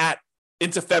we're at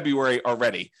into February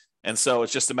already. And so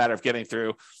it's just a matter of getting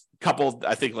through a couple,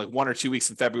 I think like 1 or 2 weeks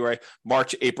in February,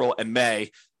 March, April, and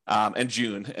May, and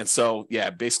June. And so,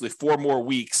 yeah, basically 4 more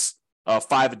weeks of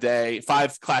 5 a day,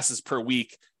 5 classes per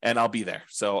week, and I'll be there.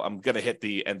 So I'm going to hit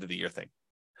the end of the year thing.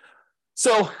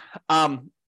 So I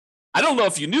don't know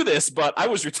if you knew this, but I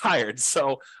was retired.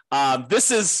 So this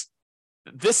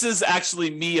is actually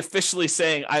me officially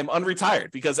saying I'm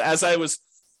unretired, because as I was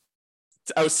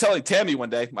telling Tammy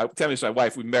one day, Tammy's my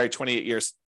wife, we've been married 28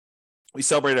 years. We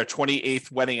celebrated our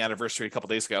 28th wedding anniversary a couple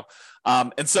of days ago.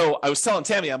 And so I was telling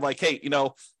Tammy, I'm like, hey, you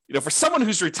know, for someone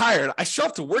who's retired, I show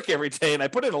up to work every day and I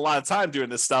put in a lot of time doing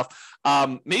this stuff.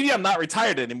 Maybe I'm not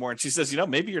retired anymore. And she says,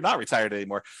 maybe you're not retired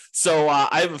anymore. So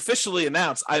I've officially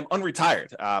announced I'm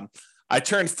unretired. I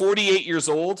turned 48 years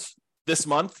old this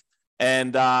month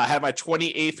and had my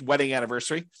 28th wedding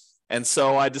anniversary. And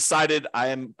so I decided I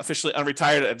am officially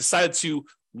unretired. I decided to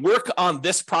work on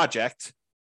this project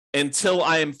until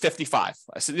I am 55.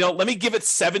 I said, let me give it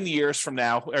 7 years from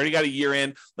now. I already got a year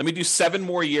in. Let me do 7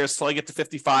 more years till I get to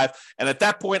 55. And at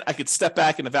that point, I could step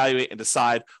back and evaluate and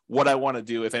decide what I want to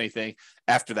do, if anything,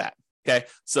 after that. Okay.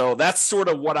 So that's sort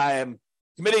of what I am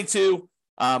committing to.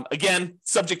 Again,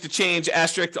 subject to change,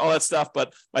 asterisk, all that stuff.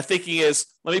 But my thinking is,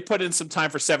 let me put in some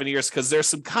time for 7 years, because there's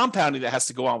some compounding that has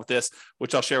to go on with this,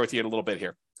 which I'll share with you in a little bit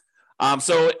here.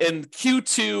 So in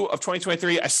Q2 of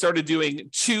 2023, I started doing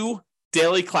 2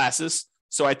 daily classes.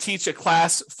 So I teach a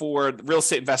class for real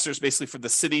estate investors, basically for the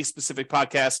City Specific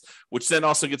podcast, which then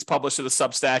also gets published to the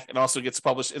Substack and also gets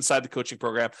published inside the coaching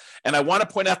program. And I want to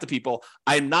point out to people,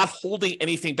 I'm not holding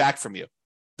anything back from you.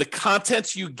 The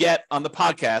content you get on the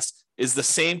podcast is the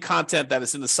same content that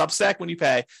is in the Substack when you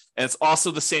pay, and it's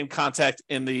also the same content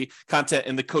in the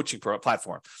coaching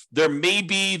platform. There may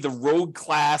be the rogue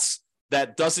class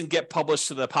that doesn't get published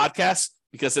to the podcast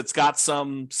because it's got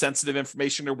some sensitive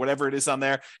information or whatever it is on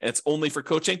there, and it's only for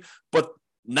coaching. But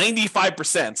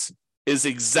 95% is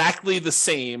exactly the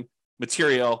same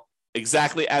material,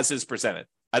 exactly as is presented.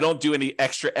 I don't do any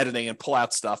extra editing and pull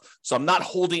out stuff. So I'm not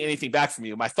holding anything back from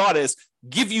you. My thought is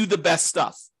give you the best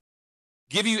stuff,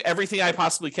 give you everything I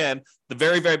possibly can, the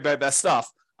very, very best stuff.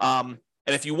 And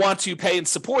if you want to pay and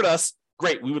support us,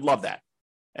 great. We would love that.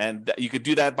 And you could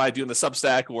do that by doing the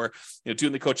Substack or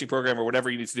doing the coaching program or whatever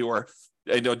you need to do, or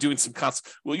doing some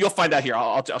well, you'll find out here.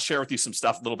 I'll share with you some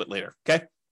stuff a little bit later.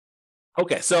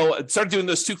 Okay. So I started doing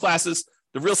those 2 classes,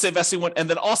 the real estate investing one, and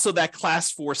then also that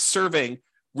class for serving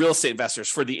real estate investors,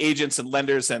 for the agents and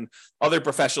lenders and other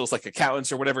professionals like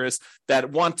accountants or whatever it is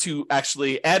that want to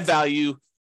actually add value,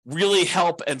 really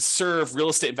help and serve real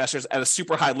estate investors at a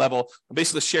super high level. I'm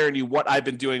basically sharing you what I've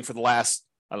been doing for the last,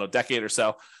 decade or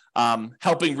so,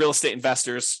 helping real estate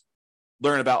investors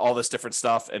learn about all this different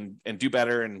stuff and do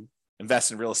better and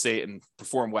invest in real estate and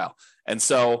perform well. And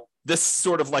so this is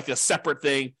sort of like a separate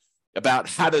thing about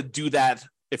how to do that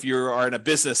if you are in a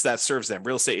business that serves them,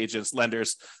 real estate agents,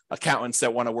 lenders, accountants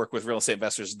that want to work with real estate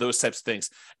investors, those types of things.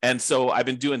 And so I've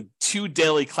been doing 2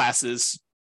 daily classes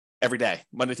every day,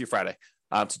 Monday through Friday,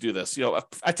 to do this.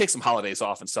 I take some holidays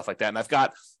off and stuff like that. And I've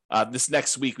got this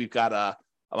next week, we've got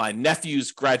my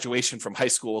nephew's graduation from high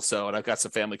school. And I've got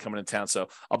some family coming in town. So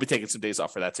I'll be taking some days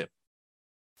off for that too.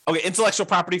 Okay, intellectual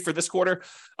property for this quarter,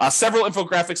 several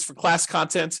infographics for class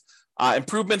content,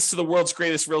 improvements to the world's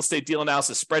greatest real estate deal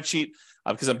analysis spreadsheet,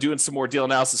 because I'm doing some more deal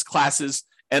analysis classes,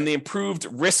 and the improved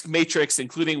risk matrix,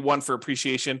 including one for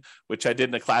appreciation, which I did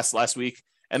in a class last week.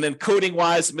 And then coding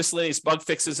wise, miscellaneous bug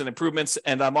fixes and improvements.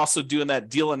 And I'm also doing that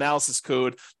deal analysis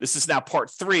code. This is now part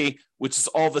 3, which is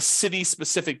all the City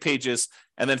specific pages,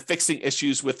 and then fixing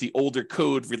issues with the older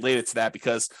code related to that,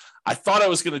 because I thought I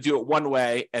was going to do it one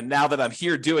way. And now that I'm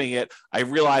here doing it, I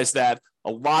realized that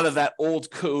a lot of that old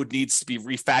code needs to be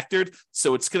refactored.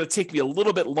 So it's going to take me a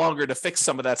little bit longer to fix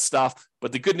some of that stuff.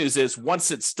 But the good news is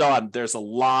once it's done, there's a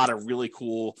lot of really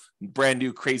cool, brand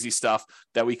new, crazy stuff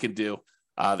that we can do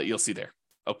that you'll see there.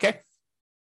 Okay.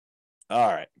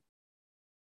 All right.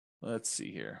 Let's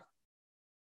see here.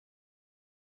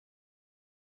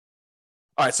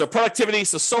 All right, so productivity.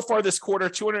 So far this quarter,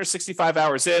 265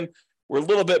 hours in. We're a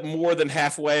little bit more than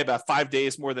halfway, about 5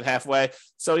 days more than halfway.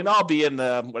 So, I'll be in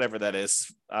the, whatever that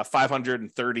is,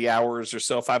 530 hours or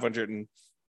so,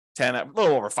 510, a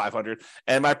little over 500.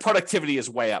 And my productivity is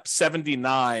way up,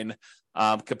 79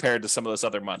 compared to some of those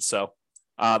other months. So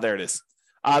there it is.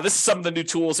 This is some of the new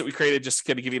tools that we created, just to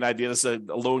kind of give you an idea. This is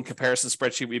a loan comparison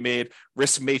spreadsheet we made,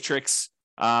 risk matrix.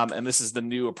 And this is the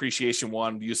new appreciation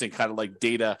one, using kind of like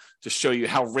data to show you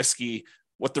how risky,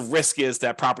 what the risk is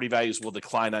that property values will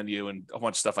decline on you, and a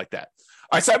bunch of stuff like that.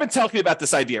 All right, so I've been talking about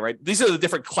this idea, right? These are the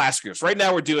different class groups. Right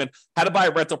now we're doing how to buy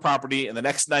a rental property in the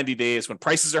next 90 days when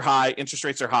prices are high, interest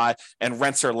rates are high, and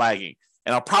rents are lagging.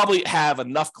 And I'll probably have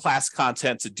enough class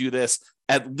content to do this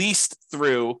at least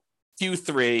through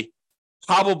Q3,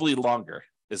 probably longer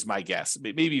is my guess,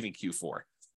 maybe even Q4.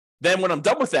 Then when I'm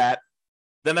done with that,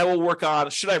 then I will work on,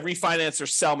 should I refinance or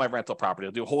sell my rental property?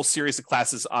 I'll do a whole series of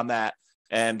classes on that.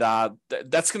 And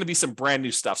that's going to be some brand new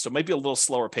stuff. So maybe a little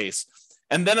slower pace.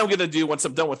 And then I'm going to do, once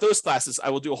I'm done with those classes, I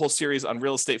will do a whole series on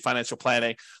real estate financial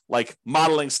planning, like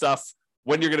modeling stuff,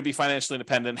 when you're going to be financially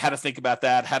independent, how to think about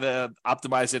that, how to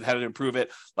optimize it, how to improve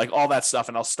it, like all that stuff.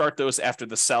 And I'll start those after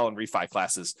the sell and refi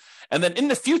classes. And then in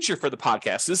the future for the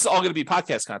podcast, this is all going to be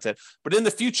podcast content, but in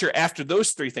the future, after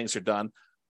those three things are done,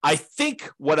 I think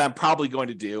what I'm probably going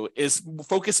to do is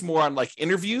focus more on like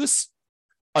interviews,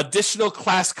 additional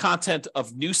class content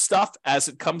of new stuff as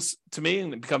it comes to me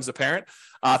and it becomes apparent,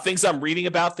 things I'm reading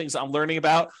about, things I'm learning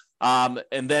about,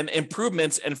 and then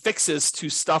improvements and fixes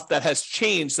to stuff that has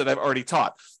changed that I've already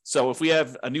taught. So if we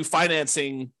have a new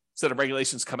financing set of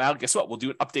regulations come out, guess what? We'll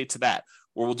do an update to that,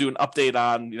 or we'll do an update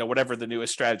on, whatever the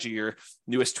newest strategy or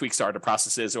newest tweaks are to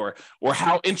processes, or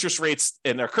how interest rates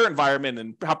in our current environment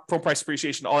and how home price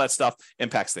appreciation, all that stuff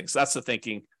impacts things. So that's the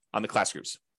thinking on the class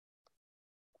groups.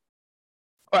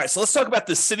 All right, so let's talk about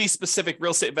the city-specific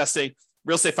real estate investing,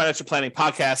 real estate financial planning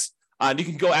podcast. And you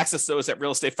can go access those at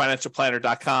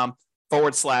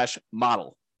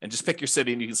realestatefinancialplanner.com/model and just pick your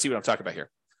city and you can see what I'm talking about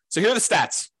here. So here are the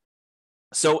stats.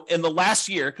 So in the last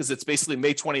year, because it's basically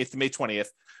May 20th to May 20th,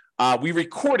 we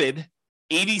recorded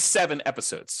 87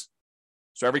 episodes.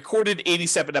 So I recorded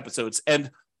 87 episodes, and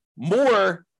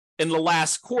more in the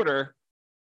last quarter,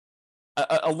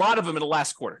 a lot of them in the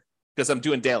last quarter, because I'm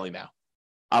doing daily now.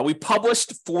 We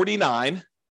published 49.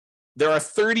 There are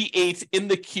 38 in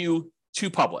the queue to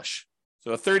publish.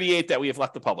 So 38 that we have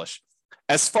left to publish.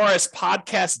 As far as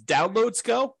podcast downloads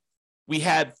go, we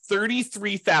had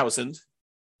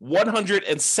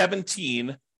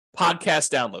 33,117 podcast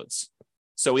downloads.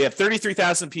 So we have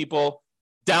 33,000 people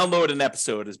download an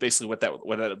episode is basically what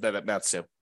that amounts to.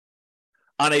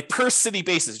 On a per city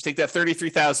basis, you take that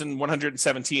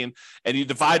 33,117 and you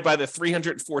divide by the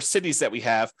 304 cities that we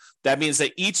have, that means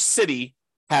that each city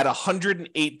had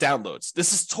 108 downloads.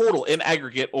 This is total in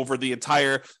aggregate over the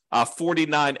entire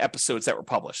 49 episodes that were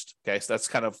published. Okay, so that's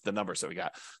kind of the numbers that we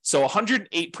got. So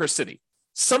 108 per city.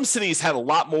 Some cities had a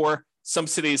lot more. Some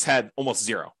cities had almost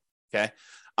zero. Okay,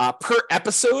 per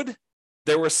episode,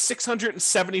 there were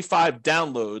 675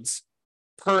 downloads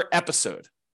per episode.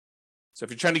 So if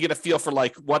you're trying to get a feel for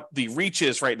like what the reach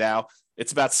is right now,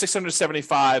 it's about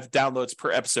 675 downloads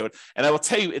per episode. And I will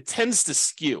tell you, it tends to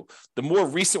skew. The more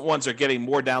recent ones are getting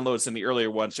more downloads than the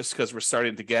earlier ones, just because we're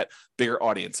starting to get bigger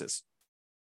audiences.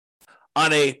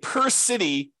 On a per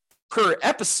city, per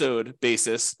episode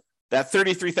basis, that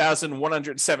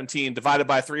 33,117 divided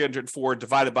by 304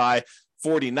 divided by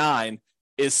 49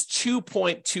 is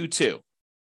 2.22.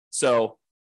 So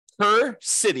per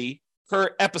city,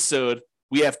 per episode,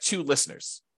 we have 2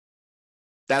 listeners.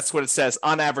 That's what it says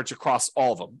on average across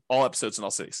all of them, all episodes in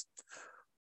all cities.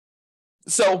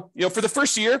 So, for the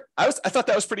first year, I thought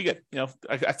that was pretty good.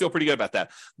 I feel pretty good about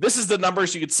that. This is the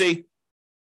numbers you could see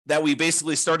that we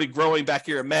basically started growing back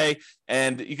here in May.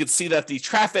 And you could see that the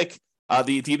traffic,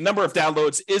 the number of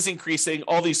downloads is increasing.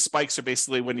 All these spikes are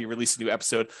basically when you release a new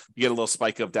episode, you get a little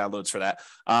spike of downloads for that.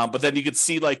 But then you could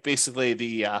see like basically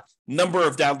the number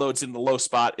of downloads in the low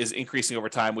spot is increasing over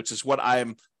time, which is what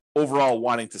I'm overall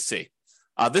wanting to see.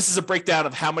 This is a breakdown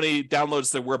of how many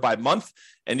downloads there were by month.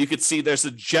 And you could see there's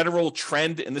a general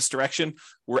trend in this direction.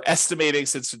 We're estimating,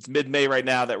 since it's mid-May right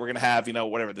now, that we're going to have,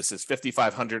 whatever this is,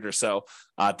 5,500 or so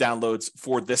downloads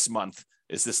for this month.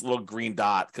 Is this little green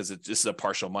dot, because this is a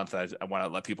partial month. I want to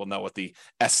let people know what the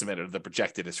estimate or the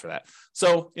projected is for that.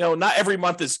 So, not every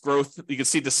month is growth. You can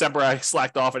see December, I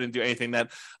slacked off. I didn't do anything then.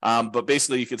 But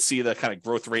basically, you can see the kind of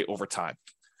growth rate over time.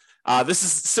 This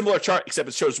is a similar chart, except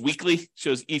it shows weekly,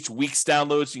 shows each week's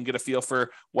downloads. You can get a feel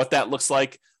for what that looks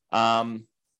like.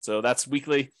 So that's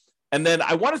weekly. And then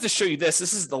I wanted to show you this.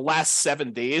 This is the last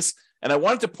 7 days. And I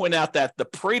wanted to point out that the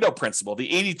Pareto principle, the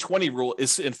 80-20 rule,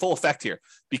 is in full effect here,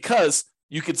 because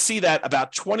you could see that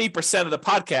about 20% of the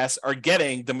podcasts are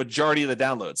getting the majority of the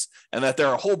downloads, and that there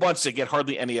are a whole bunch that get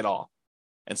hardly any at all.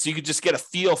 And so you could just get a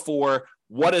feel for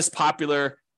what is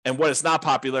popular and what is not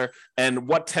popular and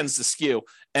what tends to skew.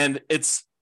 And it's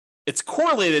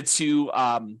correlated to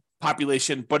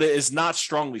population, but it is not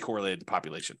strongly correlated to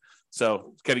population.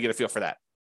 So got to get a feel for that.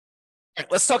 All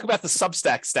right, let's talk about the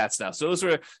Substack stats now. So those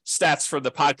were stats for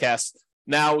the podcast.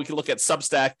 Now we can look at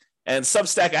Substack. And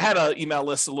Substack, I had an email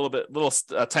list,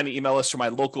 a tiny email list for my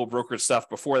local brokerage stuff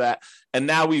before that. And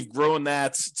now we've grown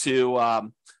that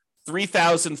to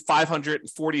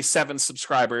 3,547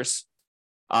 subscribers,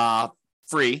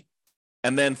 free,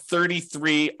 and then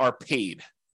 33 are paid.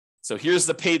 So here's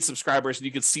the paid subscribers, and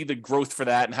you can see the growth for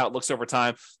that and how it looks over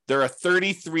time. There are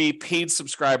 33 paid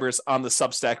subscribers on the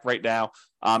Substack right now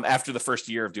after the first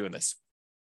year of doing this.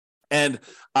 And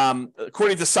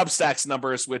according to Substack's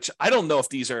numbers, which I don't know if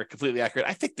these are completely accurate,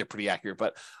 I think they're pretty accurate,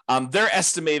 but they're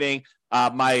estimating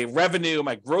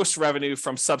my gross revenue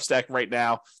from Substack right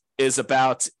now is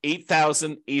about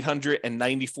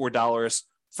 $8,894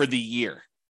 for the year.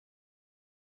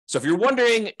 So if you're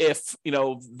wondering if,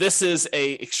 this is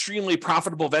a extremely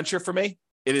profitable venture for me,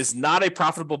 it is not a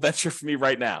profitable venture for me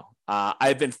right now.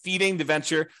 I've been feeding the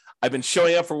venture. I've been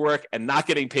showing up for work and not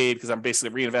getting paid because I'm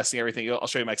basically reinvesting everything. I'll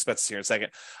show you my expenses here in a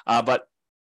second. But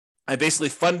I'm basically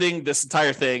funding this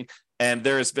entire thing, and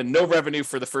there has been no revenue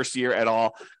for the first year at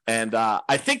all. And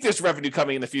I think there's revenue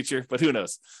coming in the future, but who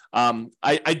knows?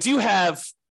 I do have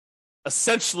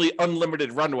essentially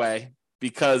unlimited runway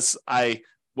because I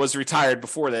was retired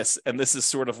before this, and this is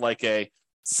sort of like a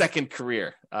second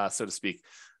career, so to speak.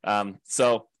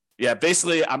 So yeah,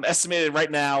 basically I'm estimated right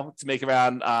now to make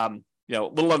around, a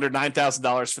little under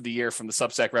 $9,000 for the year from the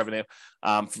Substack revenue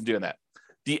from doing that.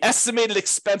 The estimated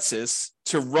expenses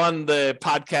to run the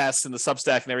podcast and the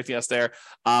Substack and everything else there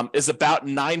is about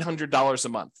 $900 a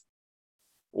month,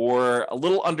 or a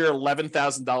little under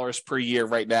 $11,000 per year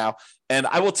right now. And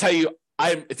I will tell you,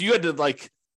 if you had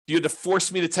to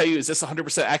force me to tell you, is this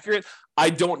 100% accurate? I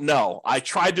don't know. I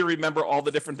tried to remember all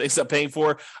the different things I'm paying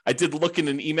for. I did look in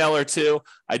an email or two.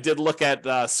 I did look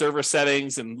at server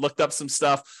settings and looked up some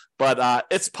stuff, but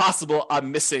it's possible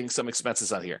I'm missing some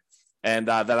expenses on here, and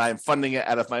that I'm funding it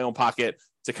out of my own pocket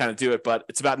to kind of do it. But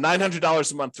it's about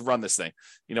 $900 a month to run this thing,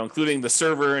 including the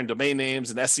server and domain names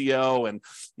and SEO and,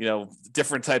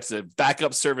 different types of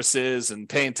backup services and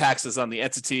paying taxes on the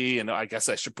entity. And I guess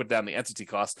I should put down the entity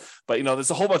cost, but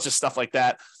there's a whole bunch of stuff like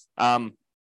that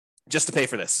just to pay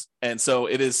for this. And so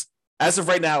it is, as of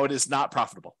right now, it is not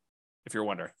profitable, if you're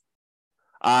wondering.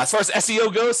 As far as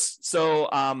SEO goes, so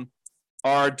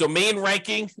our domain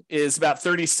ranking is about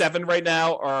 37 right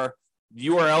now. Our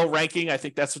URL ranking, I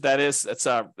think that's what that is.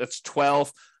 That's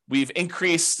 12. We've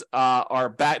increased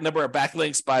our number of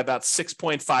backlinks by about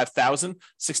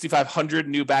 6,500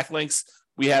 new backlinks.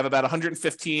 We have about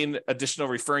 115 additional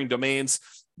referring domains.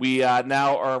 We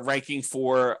now are ranking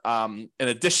for an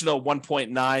additional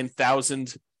 1.9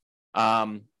 thousand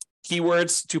keywords,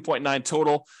 2.9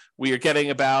 total. We are getting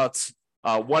about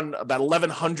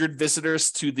 1,100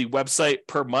 visitors to the website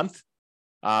per month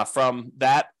from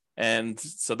that. And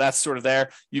so that's sort of there.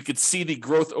 You could see the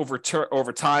growth over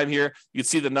time here. You can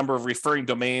see the number of referring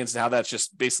domains and how that's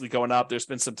just basically going up. There's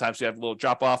been some times we have a little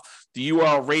drop off. The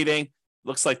URL rating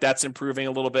looks like that's improving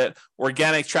a little bit.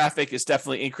 Organic traffic is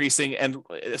definitely increasing. And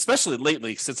especially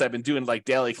lately, since I've been doing like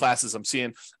daily classes, I'm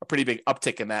seeing a pretty big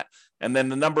uptick in that. And then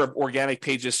the number of organic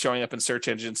pages showing up in search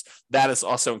engines, that is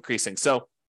also increasing. So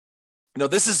I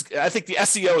think the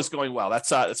SEO is going well.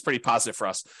 That's pretty positive for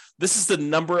us. This is the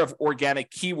number of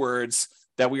organic keywords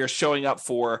that we are showing up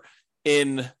for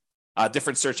in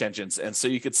different search engines. And so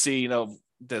you could see,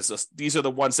 these are the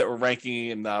ones that we're ranking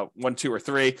in 1, 2, or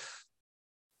 3.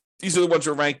 These are the ones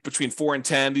we're ranked between 4 and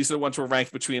 10. These are the ones we're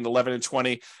ranked between 11 and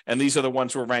 20. And these are the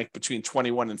ones we're ranked between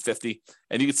 21 and 50.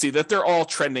 And you can see that they're all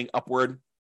trending upward.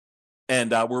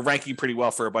 And we're ranking pretty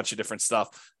well for a bunch of different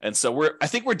stuff. And so I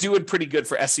think we're doing pretty good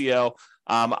for SEO.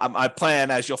 My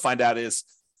plan, as you'll find out, is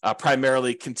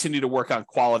primarily continue to work on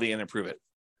quality and improve it.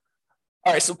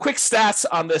 All right, so quick stats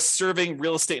on this Serving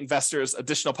Real Estate Investors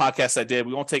additional podcast I did.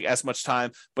 We won't take as much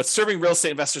time, but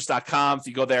servingrealestateinvestors.com. If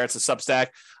you go there, it's a Substack.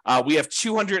 We have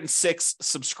 206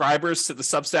 subscribers to the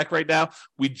Substack right now.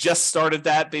 We just started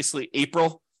that basically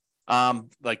April,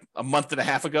 like a month and a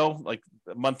half ago, like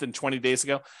a month and 20 days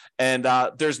ago. And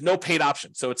there's no paid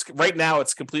option. So right now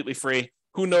it's completely free.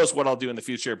 Who knows what I'll do in the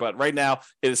future, but right now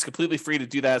it is completely free to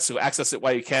do that. So access it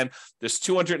while you can. There's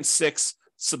 206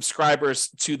 subscribers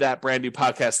to that brand new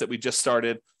podcast that we just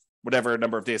started. whatever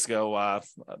number of days ago,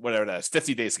 whatever that is,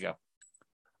 50 days ago.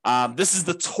 This is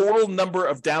the total number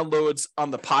of downloads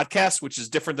on the podcast, which is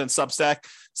different than Substack.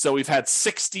 So we've had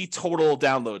 60 total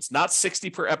downloads, not 60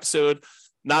 per episode,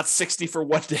 not 60 for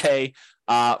one day.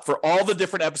 For all the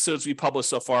different episodes we published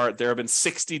so far, there have been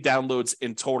 60 downloads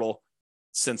in total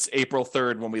since April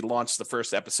 3rd, when we launched the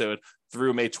first episode,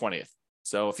 through May 20th.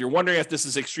 So if you're wondering if this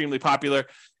is extremely popular,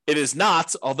 it is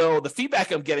not, although the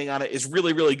feedback I'm getting on it is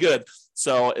really, really good.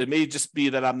 So it may just be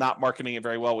that I'm not marketing it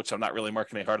very well, which I'm not really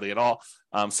marketing hardly at all.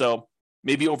 So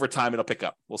maybe over time it'll pick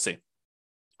up. We'll see. All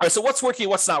right, so what's working,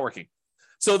 what's not working?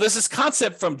 So there's this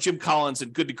concept from Jim Collins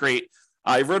and Good to Great.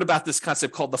 I wrote about this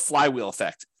concept called the flywheel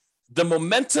effect. The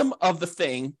momentum of the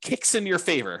thing kicks in your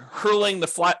favor, hurling the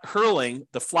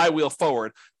flywheel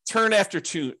forward, turn after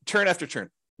turn,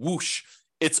 whoosh,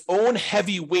 its own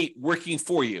heavy weight working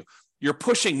for you. You're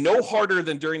pushing no harder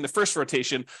than during the first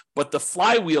rotation, but the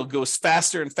flywheel goes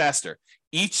faster and faster.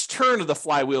 Each turn of the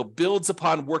flywheel builds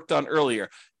upon work done earlier,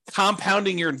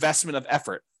 compounding your investment of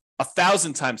effort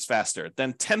 1,000 times faster,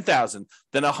 then 10,000,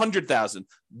 then 100,000,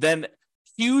 then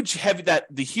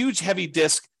the huge heavy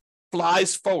disc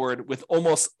flies forward with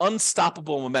almost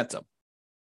unstoppable momentum.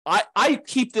 I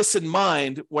keep this in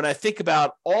mind when I think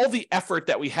about all the effort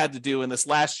that we had to do in this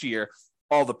last year,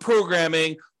 all the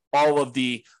programming, all of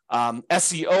the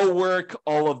SEO work,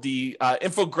 all of the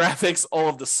infographics, all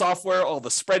of the software, all the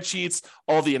spreadsheets,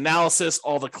 all the analysis,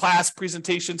 all the class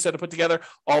presentations that I put together,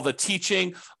 all the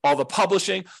teaching, all the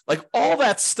publishing, like all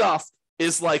that stuff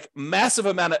is like massive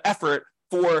amount of effort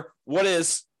for what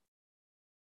is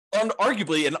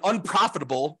arguably an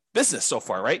unprofitable business so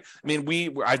far, right? I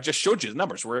mean, I just showed you the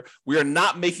numbers. We are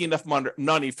not making enough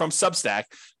money from Substack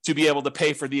to be able to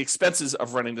pay for the expenses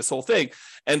of running this whole thing.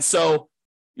 And so,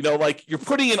 like you're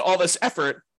putting in all this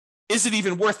effort, is it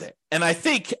even worth it? And I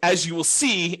think, as you will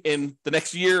see in the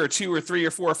next year or 2 or 3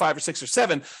 or 4 or 5 or 6 or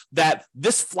 7, that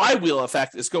this flywheel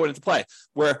effect is going into play,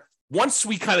 where once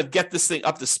we kind of get this thing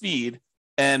up to speed,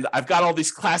 and I've got all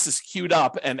these classes queued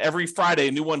up, and every Friday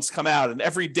new ones come out, and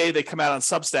every day they come out on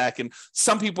Substack. And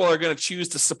some people are going to choose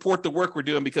to support the work we're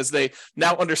doing because they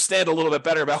now understand a little bit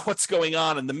better about what's going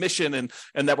on and the mission, and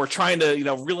that we're trying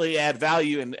to really add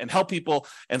value and help people.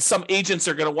 And some agents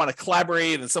are going to want to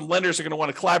collaborate, and some lenders are going to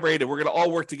want to collaborate, and we're going to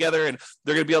all work together, and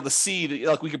they're going to be able to see that,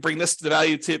 like, we could bring this to the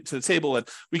value to the table, and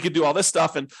we could do all this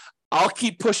stuff. And I'll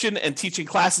keep pushing and teaching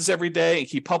classes every day and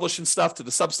keep publishing stuff to the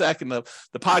Substack and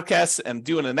the podcasts and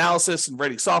doing analysis and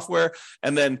writing software.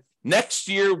 And then next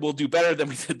year we'll do better than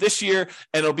we did this year,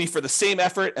 and it'll be for the same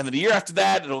effort. And then the year after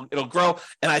that, it'll grow.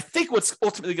 And I think what's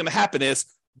ultimately going to happen is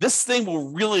this thing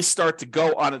will really start to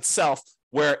go on itself,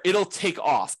 where it'll take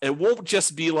off. It won't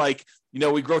just be like,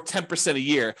 we grow 10% a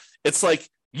year. It's like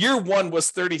year 1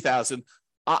 was 30,000.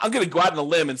 I'm going to go out on a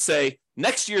limb and say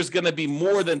next year is going to be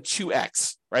more than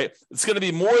 2x, right? It's going to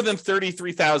be more than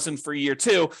 33,000 for year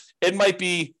 2. It might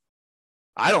be,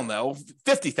 I don't know,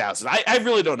 50,000. I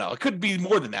really don't know. It could be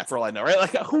more than that for all I know, right?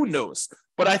 Like, who knows?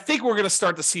 But I think we're going to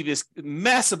start to see this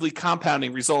massively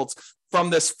compounding results from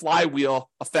this flywheel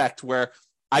effect, where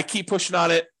I keep pushing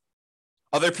on it.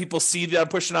 Other people see that I'm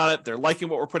pushing on it. They're liking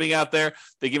what we're putting out there.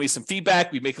 They give me some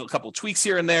feedback. We make a couple of tweaks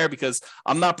here and there because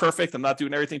I'm not perfect. I'm not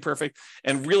doing everything perfect,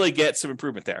 and really get some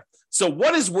improvement there. So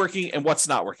what is working and what's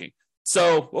not working?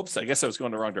 So, whoops, I guess I was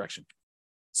going the wrong direction.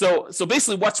 So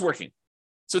basically what's working?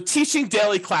 So teaching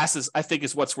daily classes, I think,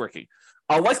 is what's working.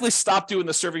 I'll likely stop doing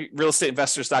the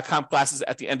ServingRealEstateInvestors.com classes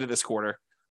at the end of this quarter.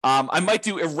 I might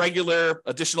do irregular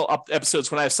additional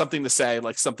episodes when I have something to say,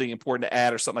 like something important to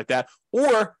add or something like that.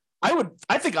 Or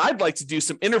I think I'd like to do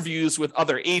some interviews with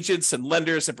other agents and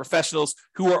lenders and professionals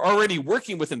who are already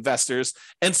working with investors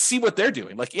and see what they're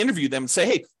doing. Like, interview them and say,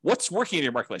 hey, what's working in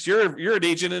your marketplace? You're an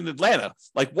agent in Atlanta.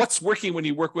 Like, what's working when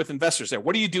you work with investors there?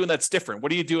 What are you doing that's different?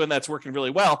 What are you doing that's working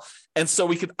really well? And so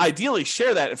we could ideally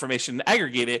share that information and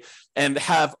aggregate it, and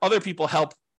have other people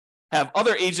have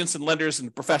other agents and lenders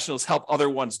and professionals help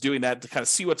other ones doing that, to kind of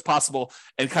see what's possible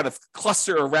and kind of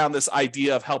cluster around this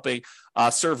idea of helping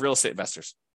serve real estate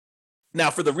investors. Now,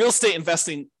 for the real estate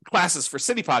investing classes for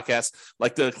City Podcast,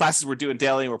 like the classes we're doing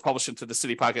daily and we're publishing to the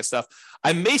City Podcast stuff,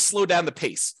 I may slow down the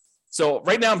pace. So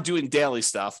right now I'm doing daily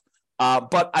stuff,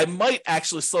 but I might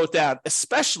actually slow it down,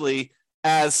 especially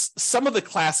as some of the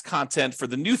class content for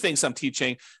the new things I'm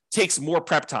teaching takes more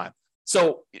prep time.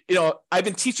 So, I've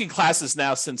been teaching classes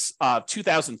now since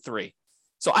 2003.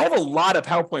 So I have a lot of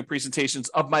PowerPoint presentations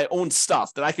of my own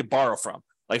stuff that I could borrow from.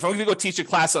 Like if I'm going to go teach a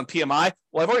class on PMI,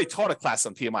 well, I've already taught a class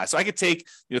on PMI. So I could take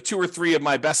 2 or 3 of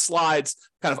my best slides,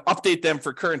 kind of update them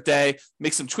for current day,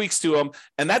 make some tweaks to them.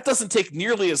 And that doesn't take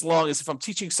nearly as long as if I'm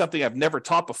teaching something I've never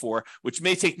taught before, which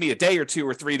may take me a day or 2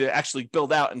 or 3 to actually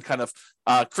build out and kind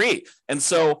of create. And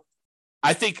so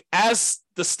I think as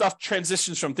the stuff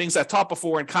transitions from things I've taught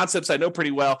before and concepts I know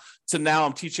pretty well to now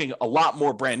I'm teaching a lot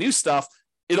more brand new stuff,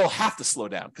 it'll have to slow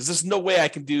down because there's no way I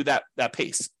can do that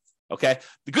pace. Okay.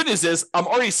 The good news is I'm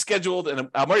already scheduled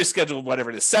whatever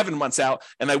it is, 7 months out,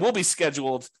 and I will be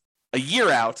scheduled a year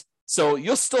out. So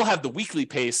you'll still have the weekly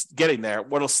pace getting there.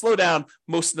 What'll slow down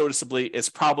most noticeably is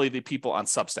probably the people on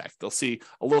Substack. They'll see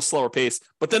a little slower pace,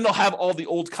 but then they'll have all the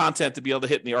old content to be able to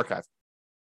hit in the archive.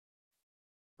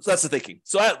 So that's the thinking.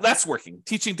 So that's working.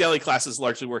 Teaching daily classes is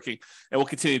largely working, and we'll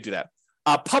continue to do that.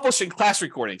 Publishing class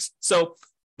recordings. So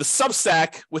the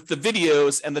Substack with the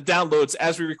videos and the downloads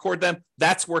as we record them,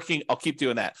 that's working. I'll keep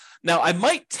doing that. Now, I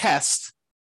might test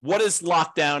what is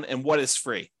locked down and what is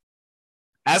free.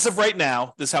 As of right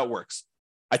now, this is how it works.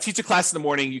 I teach a class in the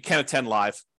morning. You can attend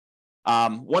live.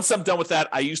 Once I'm done with that,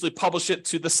 I usually publish it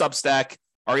to the Substack,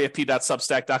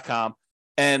 refp.substack.com,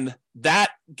 and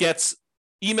that gets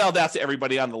emailed out to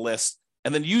everybody on the list.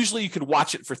 And then usually you can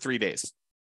watch it for 3 days.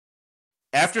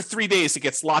 After 3 days, it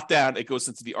gets locked down. It goes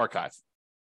into the archive.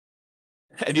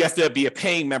 And you have to be a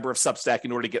paying member of Substack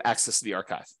in order to get access to the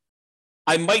archive.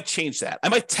 I might change that. I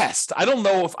might test. I don't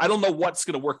know what's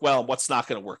going to work well and what's not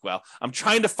going to work well. I'm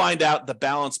trying to find out the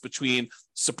balance between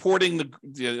supporting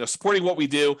supporting what we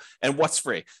do and what's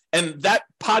free. And that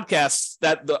podcast,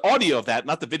 that the audio of that,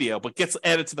 not the video, but gets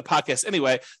added to the podcast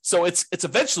anyway. So it's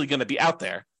eventually going to be out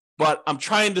there. But I'm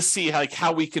trying to see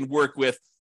how we can work with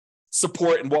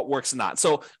support and what works and not.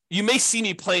 So you may see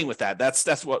me playing with that.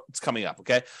 That's what's coming up.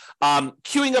 Okay.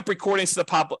 Queuing up recordings to the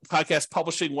podcast,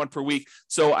 publishing 1 per week.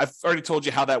 So I've already told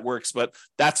you how that works, but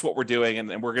that's what we're doing. And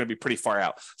we're going to be pretty far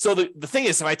out. So the thing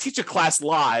is, if I teach a class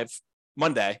live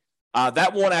Monday,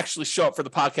 that won't actually show up for the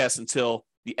podcast until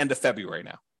the end of February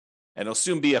now. And it'll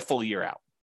soon be a full year out.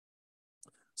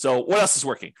 So what else is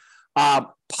working?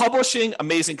 Publishing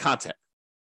amazing content.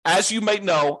 As you might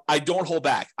know, I don't hold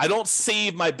back. I don't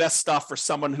save my best stuff for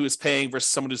someone who is paying versus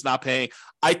someone who's not paying.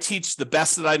 I teach the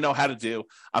best that I know how to do.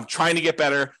 I'm trying to get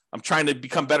better. I'm trying to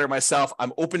become better myself.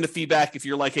 I'm open to feedback. If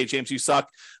you're like, hey, James, you suck.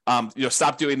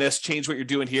 Stop doing this. Change what you're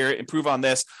doing here. Improve on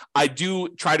this. I do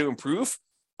try to improve.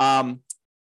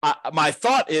 My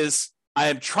thought is I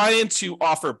am trying to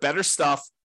offer better stuff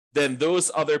than those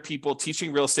other people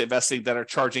teaching real estate investing that are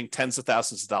charging tens of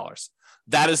thousands of dollars.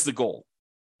 That is the goal.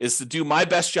 Is to do my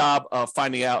best job of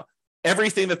finding out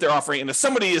everything that they're offering. And if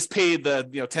somebody is paid the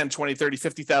 $10, $20, $30,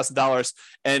 $50,000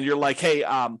 and you're like, hey,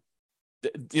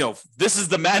 this is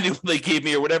the manual they gave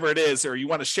me or whatever it is, or you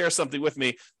want to share something with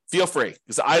me, feel free,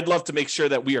 because I'd love to make sure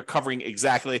that we are covering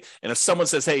exactly. And if someone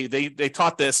says, hey, they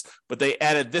taught this, but they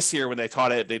added this here when they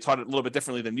taught it a little bit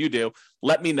differently than you do,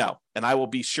 let me know. And I will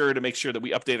be sure to make sure that we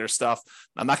update our stuff.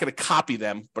 I'm not going to copy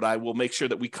them, but I will make sure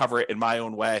that we cover it in my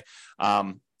own way.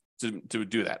 To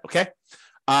do that. Okay.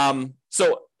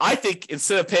 So I think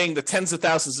instead of paying the tens of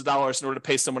thousands of dollars in order to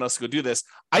pay someone else to go do this,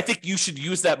 I think you should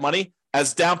use that money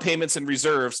as down payments and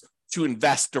reserves to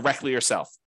invest directly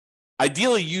yourself.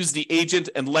 Ideally, use the agent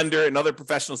and lender and other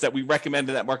professionals that we recommend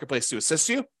in that marketplace to assist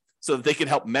you so that they can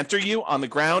help mentor you on the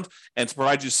ground and to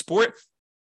provide you support.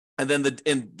 And then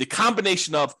the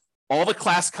combination of all the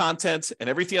class content and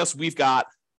everything else we've got,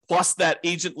 plus that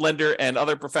agent, lender, and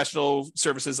other professional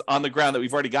services on the ground that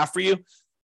we've already got for you,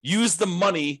 use the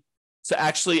money to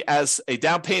actually as a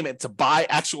down payment to buy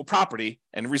actual property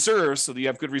and reserves so that you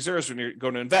have good reserves when you're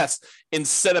going to invest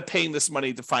instead of paying this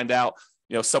money to find out,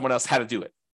 someone else how to do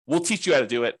it. We'll teach you how to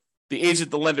do it. The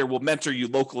agent, the lender will mentor you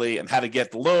locally and how to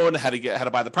get the loan, how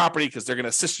to buy the property, because they're going to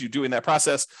assist you doing that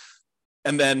process.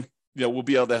 And then, we'll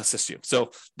be able to assist you.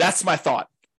 So that's my thought.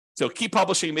 So keep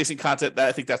publishing amazing content.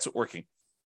 I think that's what's working.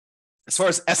 As far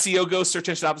as SEO goes, search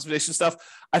engine optimization stuff,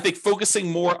 I think focusing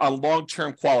more on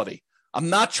long-term quality. I'm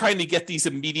not trying to get these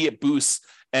immediate boosts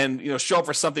and show up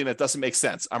for something that doesn't make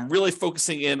sense. I'm really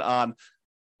focusing in on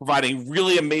providing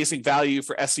really amazing value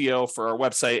for SEO for our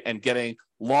website and getting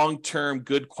long-term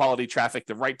good quality traffic,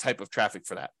 the right type of traffic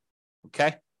for that.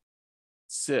 Okay.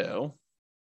 So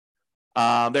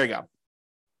there you go.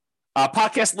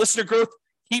 Podcast listener growth.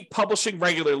 Keep publishing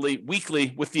regularly,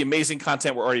 weekly, with the amazing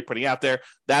content we're already putting out there.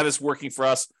 That is working for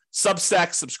us.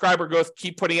 Substack, subscriber growth,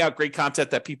 keep putting out great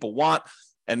content that people want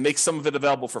and make some of it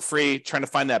available for free. Trying to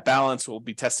find that balance. We'll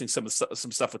be testing some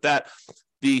stuff with that.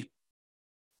 The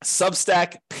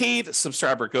Substack paid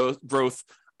subscriber growth,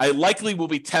 I likely will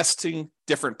be testing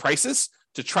different prices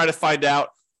to try to find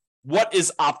out what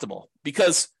is optimal.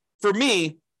 Because for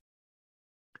me,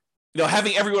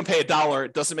 having everyone pay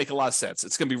 $1 doesn't make a lot of sense.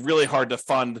 It's going to be really hard to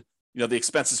fund, the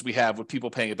expenses we have with people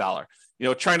paying $1.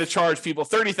 Trying to charge people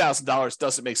 $30,000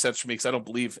 doesn't make sense for me because I don't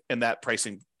believe in that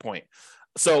pricing point.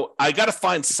 So I got to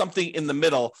find something in the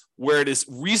middle where it is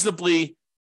reasonably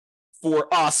for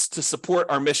us to support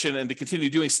our mission and to continue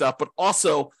doing stuff, but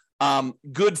also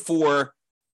good for,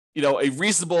 a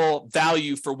reasonable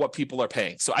value for what people are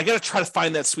paying. So I got to try to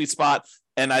find that sweet spot.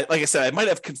 And like I said, I might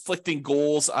have conflicting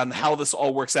goals on how this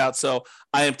all works out. So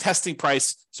I am testing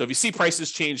price. So if you see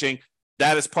prices changing,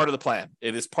 that is part of the plan.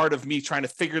 It is part of me trying to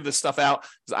figure this stuff out.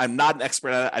 I'm not an expert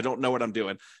at it. I don't know what I'm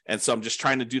doing. And so I'm just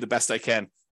trying to do the best I can.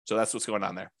 So that's what's going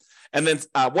on there. And then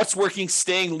what's working,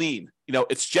 staying lean.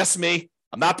 It's just me.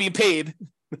 I'm not being paid.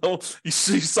 You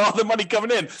saw the money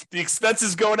coming in. The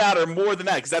expenses going out are more than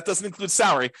that because that doesn't include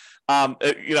salary.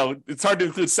 It's hard to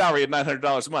include salary at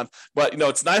 $900 a month, but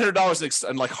it's $900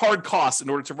 in like hard costs in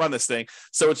order to run this thing.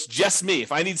 So it's just me.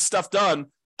 If I need stuff done,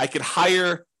 I could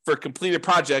hire for completed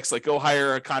projects, like go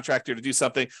hire a contractor to do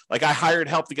something. Like I hired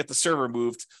help to get the server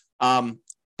moved.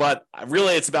 But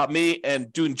really it's about me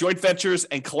and doing joint ventures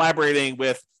and collaborating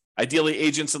with ideally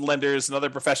agents and lenders and other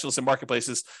professionals and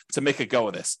marketplaces to make a go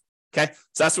of this. Okay,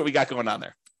 so that's what we got going on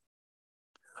there.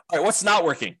 All right, what's not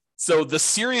working? So the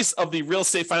series of the Real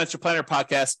Estate Financial Planner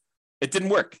podcast, it didn't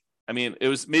work. I mean, it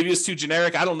was too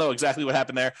generic. I don't know exactly what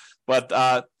happened there, but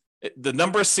the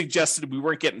numbers suggested we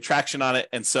weren't getting traction on it,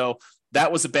 and so that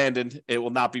was abandoned. It will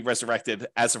not be resurrected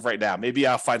as of right now. Maybe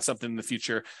I'll find something in the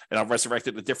future and I'll resurrect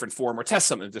it in a different form or test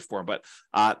something in a different form,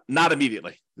 but not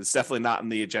immediately. It's definitely not on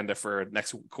the agenda for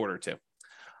next quarter or two.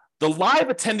 The live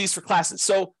attendees for classes.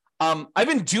 So I've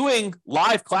been doing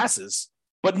live classes,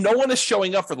 but no one is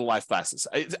showing up for the live classes.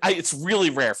 It's really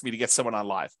rare for me to get someone on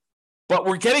live. But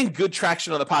we're getting good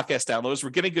traction on the podcast downloads.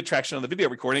 We're getting good traction on the video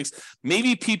recordings.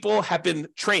 Maybe people have been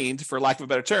trained, for lack of a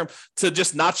better term, to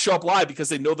just not show up live because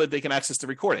they know that they can access the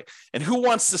recording. And who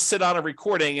wants to sit on a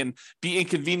recording and be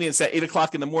inconvenienced at 8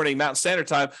 o'clock in the morning, Mountain Standard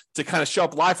Time, to kind of show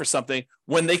up live for something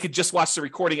when they could just watch the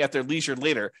recording at their leisure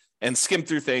later and skim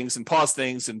through things and pause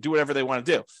things and do whatever they want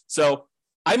to do. So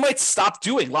I might stop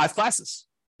doing live classes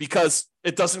because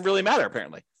it doesn't really matter,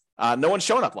 apparently. No one's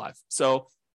showing up live. So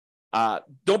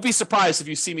don't be surprised if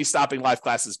you see me stopping live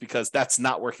classes because that's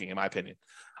not working, in my opinion.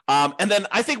 And then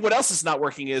I think what else is not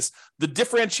working is the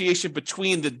differentiation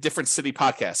between the different city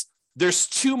podcasts. There's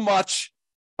too much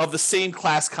of the same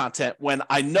class content when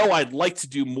I know I'd like to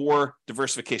do more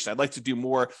diversification. I'd like to do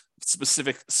more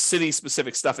specific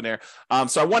city-specific stuff in there.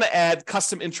 So I want to add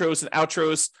custom intros and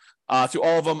outros to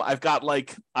all of them. I've got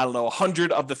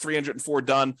 100 of the 304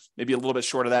 done, maybe a little bit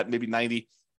short of that, maybe 90.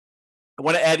 I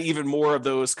want to add even more of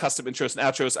those custom intros and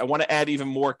outros. I want to add even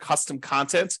more custom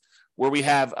content where we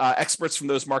have experts from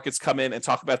those markets come in and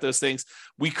talk about those things.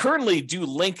 We currently do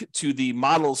link to the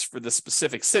models for the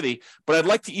specific city, but I'd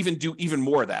like to do even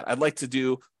more of that. I'd like to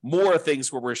do more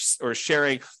things where we're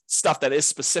sharing stuff that is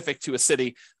specific to a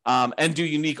city and do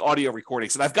unique audio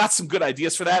recordings. And I've got some good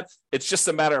ideas for that. It's just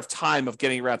a matter of time of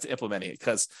getting around to implementing it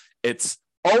because it's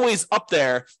always up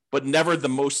there, but never the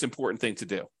most important thing to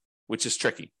do, which is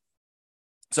tricky.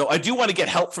 So I do want to get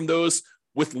help from those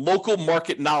with local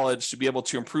market knowledge to be able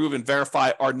to improve and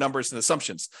verify our numbers and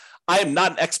assumptions. I am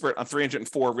not an expert on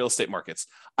 304 real estate markets.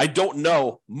 I don't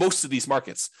know most of these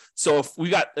markets. So if we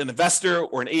got an investor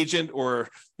or an agent or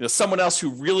someone else who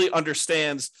really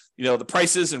understands the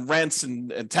prices and rents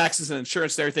and taxes and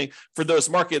insurance and everything for those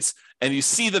markets, and you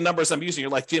see the numbers I'm using,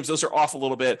 you're like, James, those are off a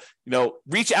little bit.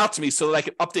 Reach out to me so that I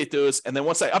can update those. And then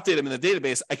once I update them in the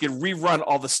database, I can rerun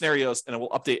all the scenarios and it will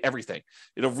update everything.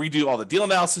 It'll redo all the deal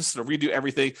analysis. It'll redo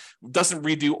everything. It doesn't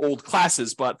redo old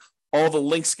classes, but all the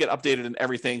links get updated and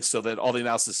everything so that all the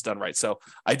analysis is done right. So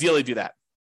ideally do that.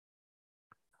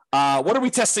 What are we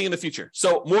testing in the future?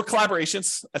 So more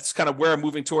collaborations. That's kind of where I'm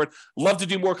moving toward. Love to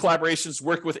do more collaborations,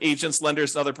 work with agents,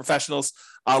 lenders, and other professionals.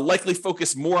 Likely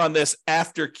focus more on this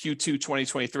after Q2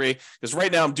 2023, because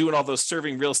right now I'm doing all those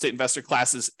serving real estate investor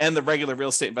classes and the regular real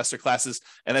estate investor classes.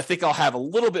 And I think I'll have a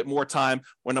little bit more time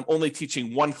when I'm only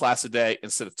teaching one class a day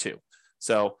instead of two.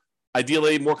 So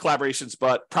ideally more collaborations,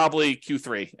 but probably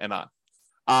Q3 and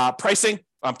on. Pricing,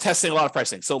 I'm testing a lot of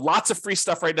pricing. So lots of free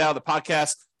stuff right now, the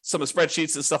podcast, some of the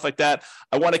spreadsheets and stuff like that.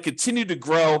 I want to continue to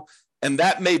grow, and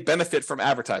that may benefit from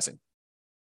advertising.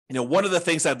 One of the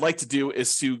things I'd like to do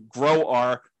is to grow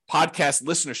our podcast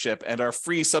listenership and our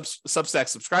free Substack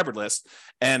subscriber list.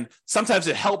 And sometimes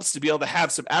it helps to be able to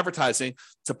have some advertising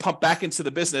to pump back into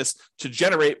the business to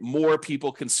generate more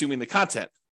people consuming the content.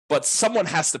 But someone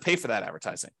has to pay for that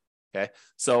advertising. Okay.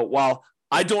 So while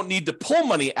I don't need to pull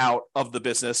money out of the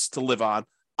business to live on,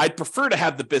 I'd prefer to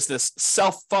have the business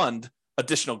self-fund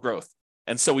additional growth.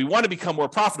 And so we want to become more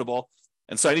profitable.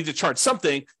 And so I need to charge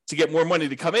something to get more money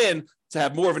to come in, to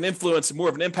have more of an influence and more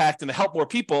of an impact and to help more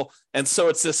people. And so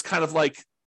it's this kind of like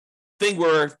thing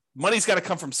where money's got to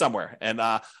come from somewhere. And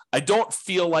I don't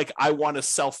feel like I want to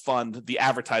self-fund the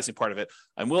advertising part of it.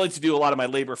 I'm willing to do a lot of my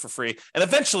labor for free. And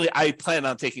eventually I plan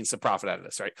on taking some profit out of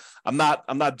this, right? I'm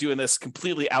not doing this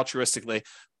completely altruistically,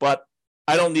 but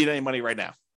I don't need any money right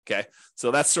now. Okay.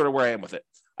 So that's sort of where I am with it.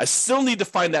 I still need to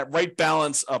find that right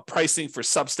balance of pricing for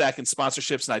Substack and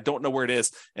sponsorships, and I don't know where it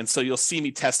is. And so you'll see me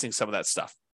testing some of that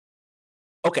stuff.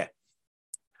 Okay.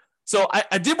 So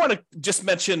I did want to just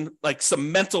mention like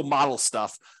some mental model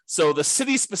stuff. So the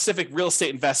city-specific real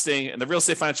estate investing and the Real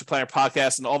Estate Financial Planner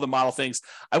podcast and all the model things,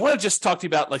 I want to just talk to you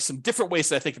about like some different ways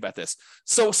that I think about this.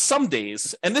 So some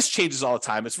days, and this changes all the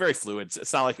time, it's very fluid.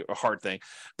 It's not like a hard thing.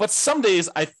 But some days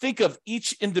I think of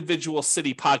each individual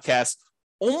city podcast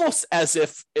almost as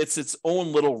if it's its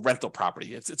own little rental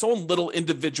property. It's its own little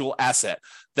individual asset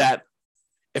that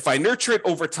if I nurture it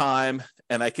over time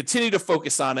and I continue to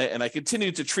focus on it and I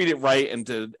continue to treat it right and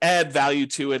to add value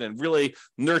to it and really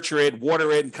nurture it,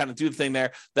 water it, and kind of do the thing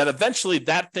there, that eventually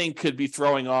that thing could be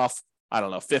throwing off, I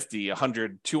don't know, $50,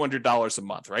 $100, $200 a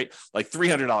month, right? Like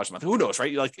 $300 a month. Who knows,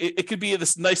 right? Like it could be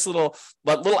this nice little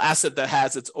asset that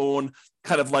has its own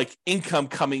kind of like income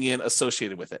coming in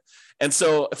associated with it. And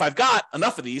so if I've got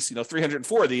enough of these,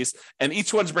 304 of these, and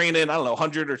each one's bringing in, I don't know,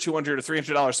 $100 or $200 or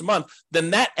 $300 a month,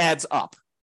 then that adds up.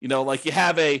 Like you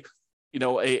have like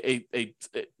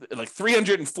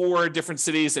 304 different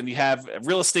cities, and you have a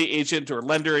real estate agent or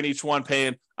lender in each one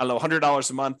paying, I don't know,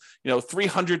 $100 a month.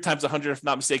 300 times 100, if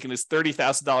not mistaken, is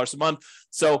 $30,000 a month.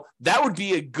 So that would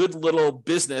be a good little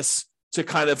business to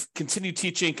kind of continue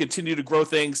teaching, continue to grow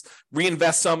things,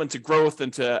 reinvest some into growth,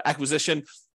 into acquisition,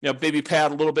 maybe pay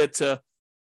out a little bit to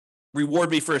reward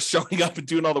me for showing up and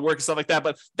doing all the work and stuff like that.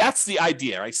 But that's the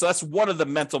idea, right? So that's one of the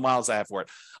mental models I have for it.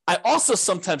 I also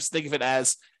sometimes think of it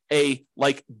as a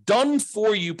like done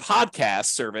for you podcast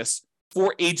service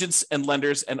for agents and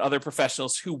lenders and other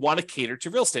professionals who want to cater to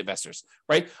real estate investors,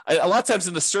 right? A lot of times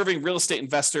in the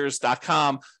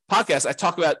servingrealestateinvestors.com podcast, I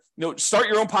talk about, start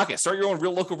your own podcast, start your own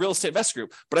local real estate investor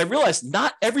group. But I realize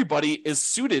not everybody is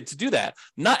suited to do that.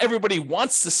 Not everybody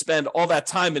wants to spend all that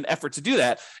time and effort to do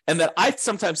that. And that I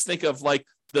sometimes think of like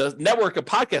the network of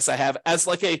podcasts I have as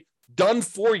like a done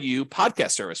for you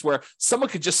podcast service where someone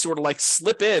could just sort of like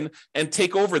slip in and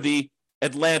take over the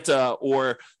Atlanta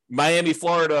or Miami,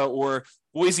 Florida, or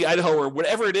Boise, Idaho, or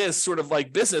whatever it is, sort of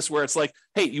like business where it's like,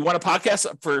 hey, you want a podcast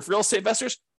for real estate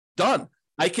investors? Done.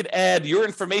 I could add your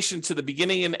information to the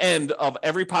beginning and end of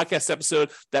every podcast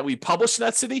episode that we publish in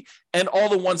that city and all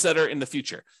the ones that are in the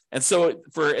future. And so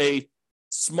for a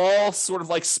small sort of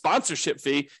like sponsorship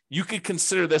fee, you could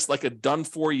consider this like a done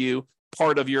for you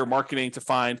part of your marketing to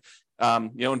find,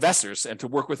 investors and to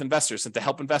work with investors and to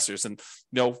help investors. And,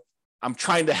 I'm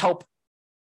trying to help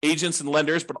agents and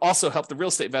lenders, but also help the real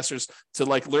estate investors to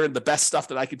like learn the best stuff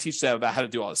that I can teach them about how to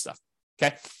do all this stuff.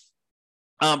 Okay.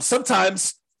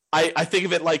 Sometimes I think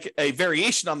of it like a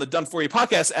variation on the Done For You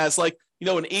podcast as like,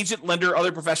 an agent, lender,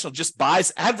 other professional just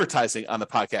buys advertising on the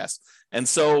podcast. And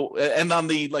so, and on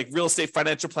the like Real Estate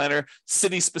Financial Planner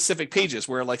city specific pages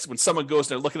where like when someone goes,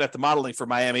 they're looking at the modeling for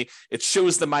Miami, it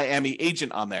shows the Miami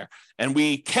agent on there. And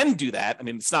we can do that. I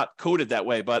mean, it's not coded that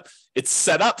way, but it's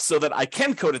set up so that I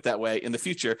can code it that way in the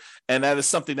future. And that is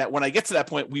something that when I get to that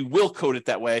point, we will code it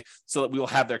that way so that we will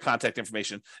have their contact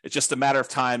information. It's just a matter of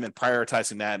time and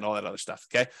prioritizing that and all that other stuff.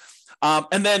 Okay.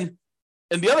 And then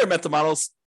in the other mental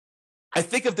models, I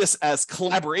think of this as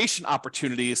collaboration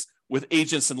opportunities with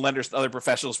agents and lenders and other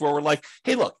professionals where we're like,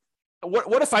 hey, look,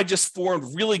 what if I just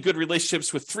formed really good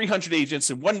relationships with 300 agents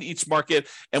and one in each market,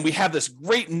 and we have this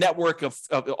great network of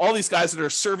all these guys that are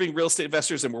serving real estate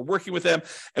investors, and we're working with them,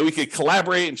 and we could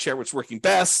collaborate and share what's working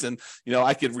best, and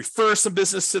I could refer some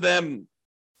business to them.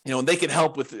 And they can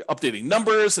help with updating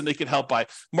numbers, and they can help by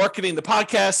marketing the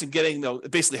podcast and getting,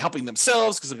 basically helping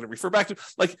themselves because they're going to refer back to,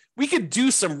 like, we could do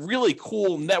some really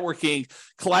cool networking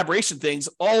collaboration things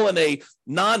all in a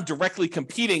non-directly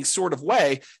competing sort of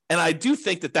way. And I do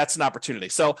think that that's an opportunity.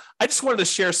 So I just wanted to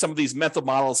share some of these mental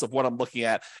models of what I'm looking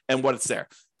at and what it's there.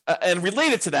 And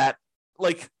related to that,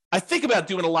 like, I think about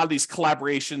doing a lot of these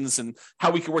collaborations and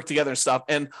how we can work together and stuff.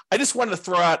 And I just wanted to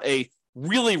throw out a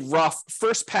really rough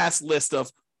first pass list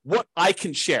of what I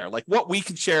can share, like what we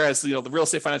can share as, the Real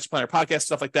Estate Financial Planner podcast,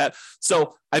 stuff like that.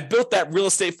 So I built that Real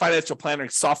Estate Financial Planner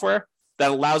software that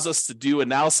allows us to do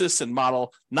analysis and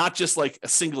model, not just like a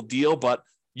single deal, but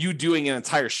you doing an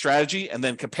entire strategy and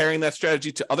then comparing that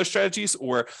strategy to other strategies?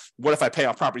 Or what if I pay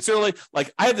off properties early?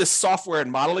 Like, I have this software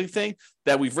and modeling thing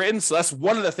that we've written. So that's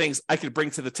one of the things I could bring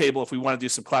to the table if we want to do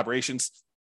some collaborations.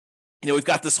 We've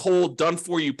got this whole done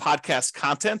for you podcast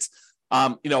content.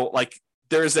 Like,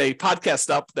 there's a podcast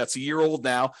up that's a year old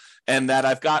now, and that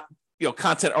I've got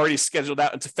content already scheduled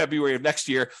out into February of next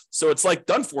year. So it's like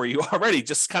done for you already.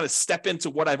 Just kind of step into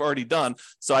what I've already done.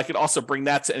 So I could also bring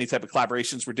that to any type of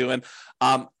collaborations we're doing.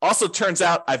 Also turns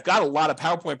out I've got a lot of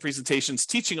PowerPoint presentations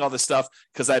teaching all this stuff,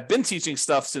 because I've been teaching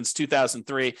stuff since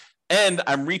 2003, and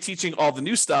I'm reteaching all the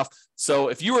new stuff. So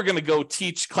if you were going to go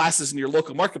teach classes in your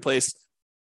local marketplace,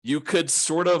 you could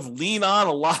sort of lean on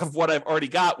a lot of what I've already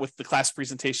got with the class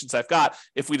presentations I've got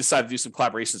if we decide to do some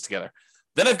collaborations together.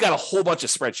 Then I've got a whole bunch of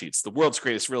spreadsheets, the world's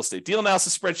greatest real estate deal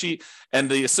analysis spreadsheet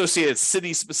and the associated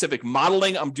city-specific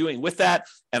modeling I'm doing with that.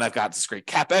 And I've got this great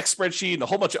CapEx spreadsheet and a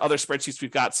whole bunch of other spreadsheets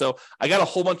we've got. So I got a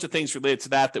whole bunch of things related to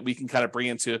that we can kind of bring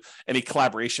into any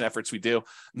collaboration efforts we do.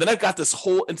 And then I've got this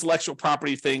whole intellectual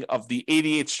property thing of the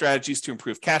 88 strategies to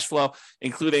improve cash flow,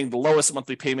 including the lowest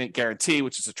monthly payment guarantee,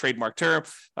 which is a trademark term,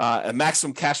 a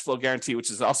maximum cash flow guarantee, which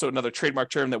is also another trademark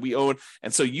term that we own.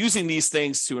 And so using these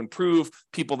things to improve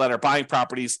people that are buying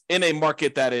properties in a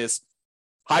market that is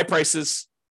high prices,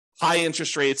 high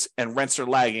interest rates, and rents are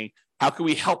lagging, how can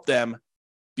we help them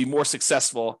be more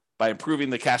successful by improving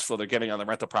the cash flow they're getting on the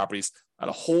rental properties, and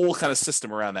a whole kind of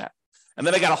system around that. And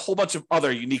then I got a whole bunch of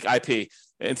other unique IP,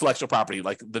 intellectual property,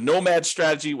 like the Nomad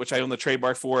strategy, which I own the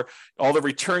trademark for, all the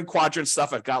return quadrant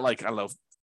stuff. I've got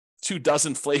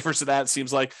 24 flavors of that, it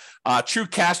seems like. True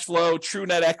cash flow, true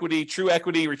net equity, true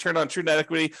equity, return on true net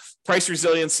equity, price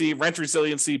resiliency, rent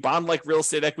resiliency, bond-like real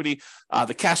estate equity,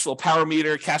 the cash flow power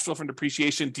meter, cash flow from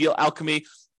depreciation, deal alchemy,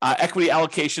 equity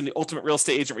allocation, the ultimate real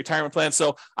estate agent retirement plan.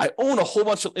 So I own a whole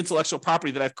bunch of intellectual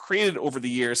property that I've created over the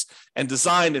years and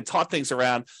designed and taught things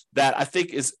around that I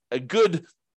think is a good,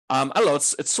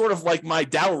 it's sort of like my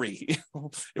dowry.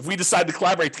 If we decide to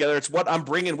collaborate together, it's what I'm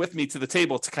bringing with me to the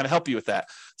table to kind of help you with that.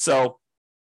 So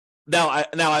now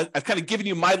I've kind of given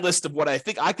you my list of what I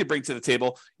think I could bring to the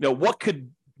table. What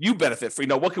could you benefit from?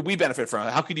 What could we benefit from?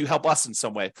 How could you help us in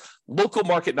some way? Local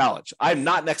market knowledge. I'm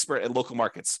not an expert at local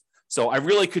markets. So I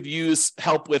really could use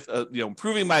help with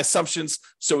improving my assumptions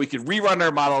so we could rerun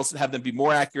our models and have them be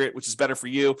more accurate, which is better for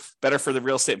you, better for the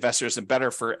real estate investors, and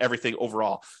better for everything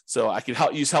overall. So I can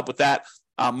use help with that.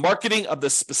 Marketing of the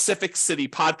specific city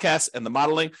podcast and the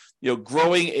modeling,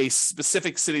 growing a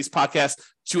specific city's podcast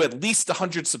to at least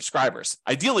 100 subscribers,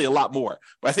 ideally a lot more.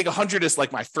 But I think 100 is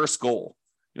like my first goal,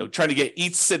 trying to get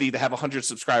each city to have 100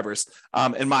 subscribers.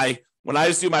 When I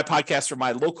was doing my podcast for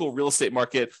my local real estate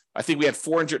market, I think we had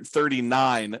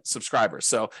 439 subscribers.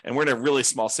 So, and we're in a really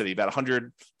small city, about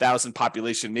 100,000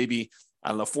 population, maybe,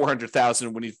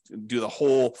 400,000 when you do the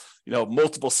whole,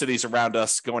 multiple cities around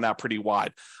us going out pretty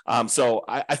wide. So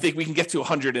I think we can get to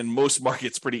 100 in most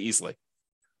markets pretty easily.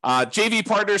 JV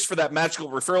partners for that magical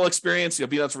referral experience,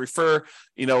 being able to refer,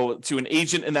 to an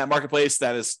agent in that marketplace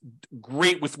that is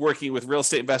great with working with real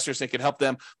estate investors and can help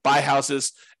them buy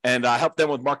houses and help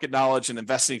them with market knowledge and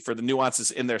investing for the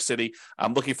nuances in their city.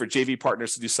 I'm looking for JV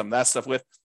partners to do some of that stuff with.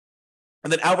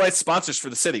 And then outright sponsors for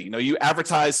the city. You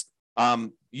advertise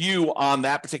you on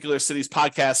that particular city's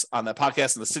podcast, on that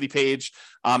podcast and the city page,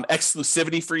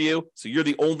 exclusivity for you. So you're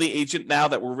the only agent now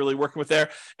that we're really working with there,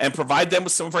 and provide them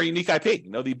with some of our unique IP,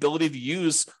 the ability to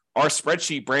use our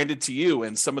spreadsheet branded to you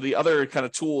and some of the other kind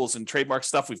of tools and trademark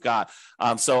stuff we've got.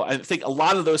 So I think a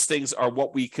lot of those things are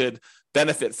what we could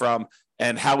benefit from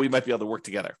and how we might be able to work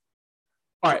together.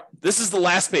 All right, this is the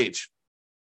last page.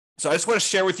 So I just want to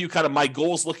share with you kind of my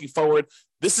goals looking forward.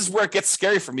 This is where it gets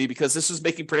scary for me because this is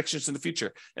making predictions in the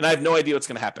future and I have no idea what's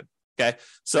going to happen. Okay.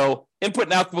 So input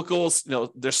and output goals,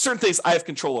 there's certain things I have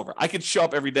control over. I can show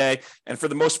up every day. And for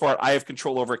the most part, I have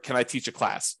control over, can I teach a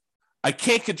class? I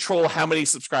can't control how many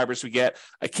subscribers we get.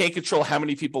 I can't control how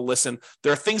many people listen.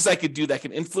 There are things I could do that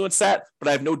can influence that, but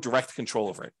I have no direct control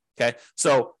over it. Okay.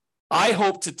 So I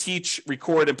hope to teach,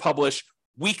 record, and publish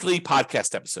weekly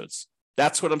podcast episodes.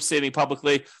 That's what I'm stating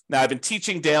publicly. Now I've been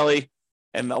teaching daily.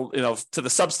 And, to the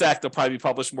Substack, they'll probably be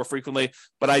published more frequently.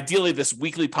 But ideally, this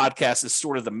weekly podcast is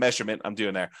sort of the measurement I'm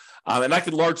doing there. And I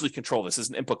can largely control this as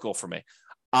an input goal for me.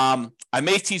 I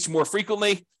may teach more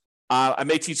frequently. I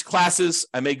may teach classes.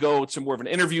 I may go to more of an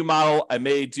interview model. I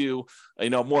may do,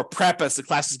 more prep as the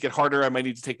classes get harder. I might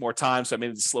need to take more time. So I may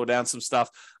need to slow down some stuff.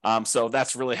 So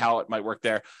that's really how it might work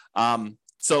there.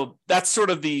 So that's sort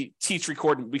of the teach,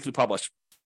 record, and weekly publish.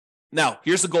 Now,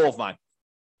 here's the goal of mine.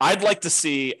 I'd like to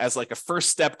see as like a first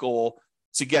step goal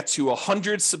to get to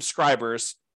 100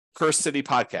 subscribers per city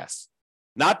podcast,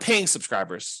 not paying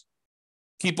subscribers,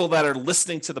 people that are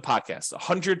listening to the podcast,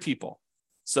 100 people.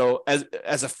 So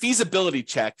as a feasibility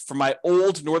check for my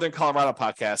old Northern Colorado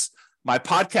podcast, my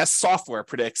podcast software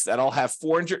predicts that I'll have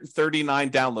 439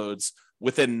 downloads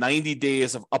within 90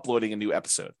 days of uploading a new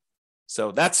episode.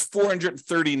 So that's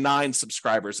 439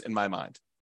 subscribers in my mind.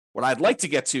 What I'd like to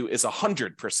get to is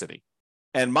 100 per city.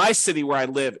 And my city where I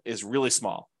live is really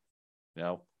small,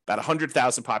 about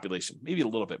 100,000 population, maybe a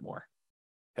little bit more.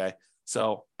 Okay.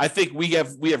 So I think we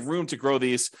have room to grow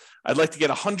these. I'd like to get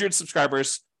 100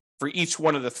 subscribers for each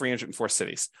one of the 304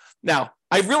 cities. Now,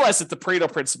 I realize that the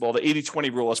Pareto principle, the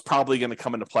 80-20 rule, is probably going to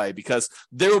come into play because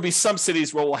there will be some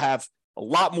cities where we'll have a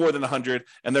lot more than 100,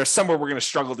 and there's somewhere we're going to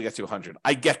struggle to get to 100.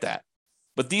 I get that.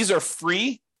 But these are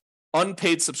free,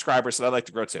 unpaid subscribers that I'd like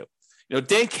to grow to.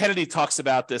 Dan Kennedy talks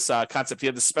about this concept. He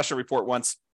had this special report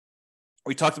once.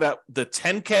 We talked about the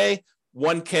 10K,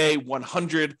 1K,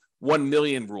 100, 1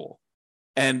 million rule.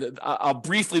 And I'll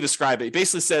briefly describe it. It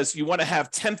basically says you want to have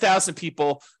 10,000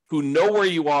 people who know where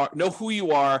you are, know who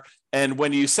you are, and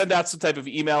when you send out some type of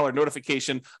email or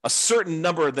notification, a certain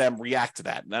number of them react to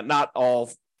that. Not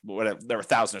all, whatever, there are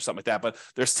 1,000 or something like that, but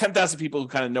there's 10,000 people who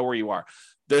kind of know where you are.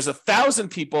 There's 1,000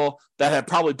 people that have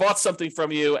probably bought something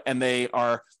from you, and they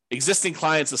are existing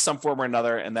clients of some form or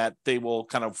another, and that they will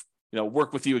kind of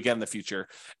work with you again in the future.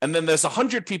 And then there's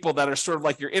 100 people that are sort of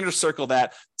like your inner circle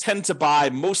that tend to buy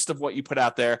most of what you put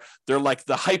out there. They're like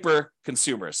the hyper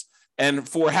consumers. And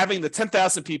for having the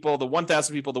 10,000 people, the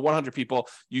 1,000 people, the 100 people,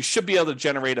 you should be able to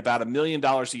generate about $1 million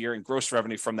a year in gross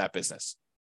revenue from that business.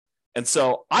 And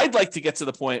so I'd like to get to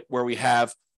the point where we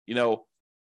have,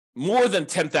 more than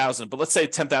 10,000, but let's say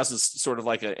 10,000 is sort of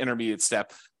like an intermediate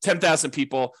step, 10,000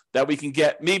 people that we can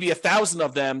get maybe 1,000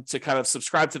 of them to kind of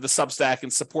subscribe to the Substack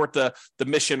and support the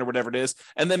mission or whatever it is.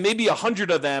 And then maybe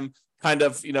 100 of them kind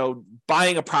of,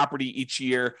 buying a property each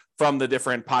year from the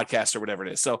different podcasts or whatever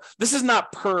it is. So this is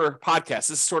not per podcast.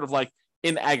 This is sort of like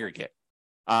in aggregate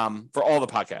for all the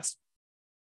podcasts.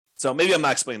 So maybe I'm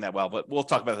not explaining that well, but we'll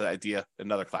talk about that idea in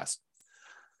another class.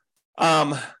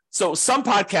 So some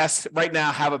podcasts right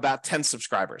now have about 10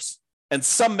 subscribers, and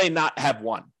some may not have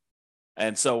one.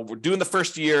 And so we're doing the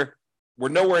first year. We're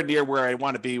nowhere near where I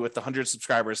want to be with the 100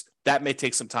 subscribers. That may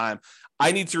take some time.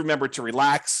 I need to remember to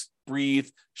relax, breathe,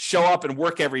 show up and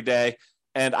work every day.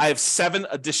 And I have 7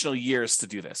 additional years to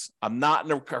do this. I'm not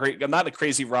in a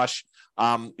crazy rush.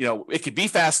 It could be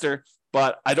faster,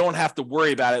 but I don't have to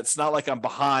worry about it. It's not like I'm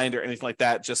behind or anything like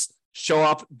that. Just show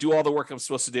up, do all the work I'm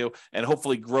supposed to do, and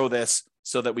hopefully grow this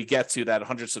so that we get to that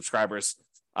 100 subscribers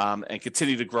and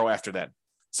continue to grow after that.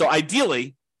 So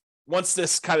ideally, once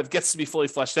this kind of gets to be fully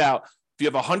fleshed out, if you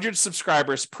have 100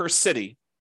 subscribers per city,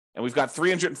 and we've got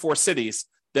 304 cities,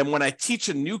 then when I teach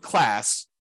a new class,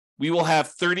 we will have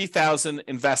 30,000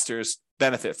 investors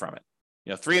benefit from it.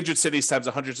 300 cities times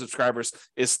 100 subscribers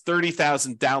is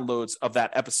 30,000 downloads of that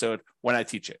episode when I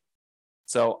teach it.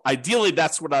 So ideally,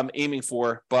 that's what I'm aiming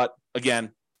for. But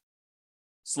again,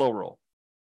 slow roll,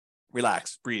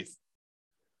 relax, breathe.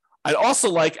 I'd also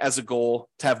like as a goal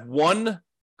to have 1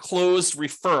 closed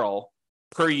referral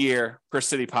per year per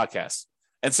city podcast.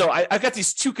 And so I've got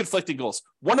these 2 conflicting goals.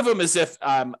 One of them is if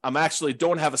I'm actually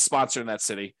don't have a sponsor in that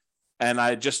city, and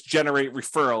I just generate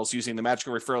referrals using the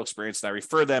magical referral experience, and I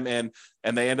refer them in,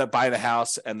 and they end up buying the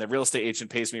house, and the real estate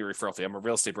agent pays me a referral fee. I'm a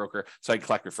real estate broker, so I can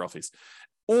collect referral fees.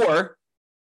 Or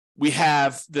we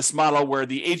have this model where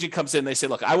the agent comes in, they say,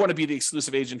 look, I want to be the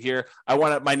exclusive agent here. I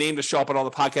want my name to show up on all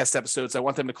the podcast episodes. I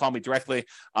want them to call me directly.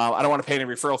 I don't want to pay any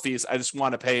referral fees. I just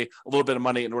want to pay a little bit of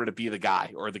money in order to be the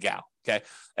guy or the gal. Okay.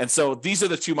 And so these are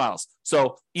the 2 models.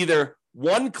 So either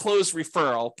 1 closed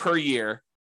referral per year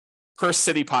per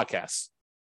city podcast.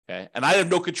 Okay. And I have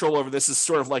no control over this. It's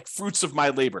sort of like fruits of my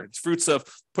labor. It's fruits of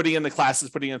putting in the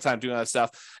classes, putting in the time, doing all that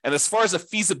stuff. And as far as a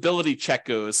feasibility check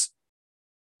goes,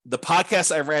 the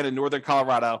podcast I ran in Northern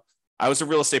Colorado, I was a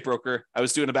real estate broker. I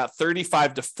was doing about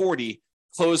 35 to 40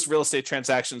 closed real estate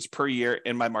transactions per year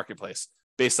in my marketplace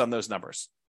based on those numbers.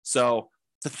 So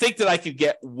to think that I could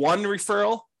get 1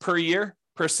 referral per year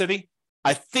per city,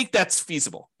 I think that's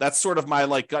feasible. That's sort of my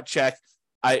gut check.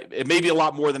 It may be a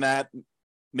lot more than that,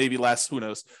 maybe less, who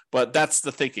knows, but that's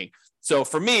the thinking. So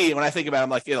for me, when I think about it, I'm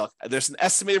like, look, there's an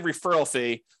estimated referral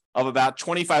fee of about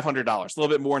 $2,500, a little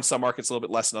bit more in some markets, a little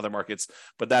bit less in other markets,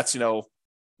 but that's,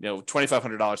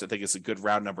 $2,500, I think is a good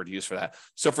round number to use for that.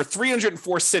 So for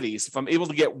 304 cities, if I'm able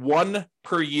to get 1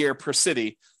 per year per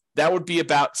city, that would be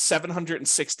about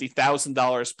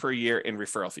 $760,000 per year in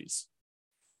referral fees.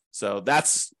 So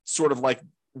that's sort of like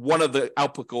one of the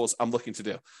output goals I'm looking to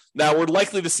do. Now, we're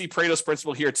likely to see Pareto's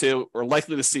principle here too. We're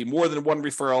likely to see more than 1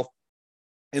 referral.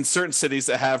 in certain cities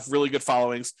that have really good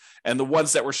followings, and the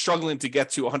ones that were struggling to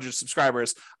get to 100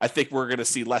 subscribers, I think we're going to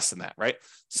see less than that, right?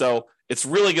 So it's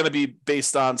really going to be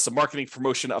based on some marketing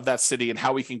promotion of that city and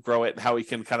how we can grow it and how we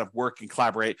can kind of work and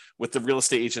collaborate with the real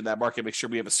estate agent in that market, make sure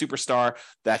we have a superstar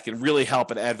that can really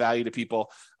help and add value to people.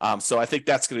 So I think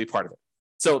that's going to be part of it.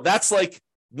 So that's like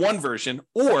one version,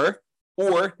 or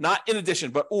not in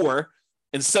addition, but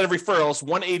instead of referrals,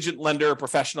 one agent, lender, or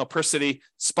professional per city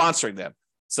sponsoring them.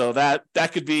 So that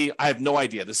could be, I have no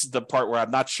idea. This is the part where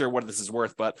I'm not sure what this is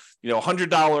worth, but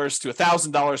 $100 to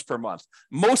 $1,000 per month.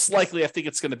 Most likely, I think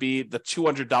it's going to be the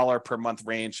 $200 per month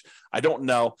range. I don't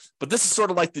know, but this is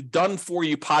sort of like the done for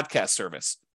you podcast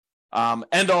service.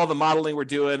 And all the modeling we're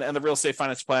doing and the real estate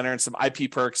finance planner and some IP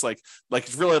perks, like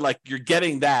it's really like you're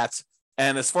getting that.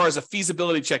 And as far as a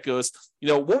feasibility check goes,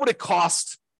 what would it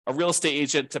cost a real estate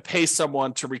agent to pay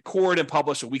someone to record and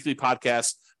publish a weekly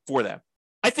podcast for them?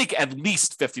 I think at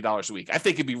least $50 a week. I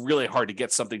think it'd be really hard to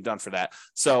get something done for that.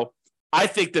 So I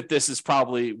think that this is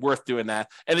probably worth doing that.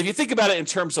 And if you think about it in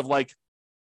terms of like,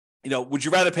 would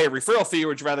you rather pay a referral fee or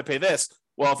would you rather pay this?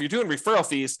 Well, if you're doing referral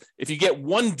fees, if you get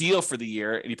one deal for the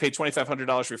year and you pay $2,500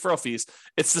 referral fees,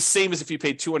 it's the same as if you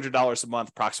paid $200 a month,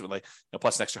 approximately,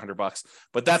 plus an extra $100.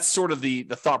 But that's sort of the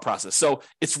thought process. So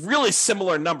it's really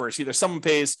similar numbers. Either someone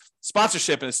pays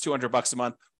sponsorship and it's $200 a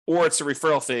month, or it's a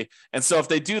referral fee. And so if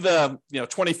they do the,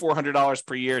 $2,400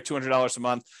 per year, $200 a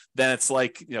month, then it's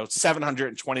like,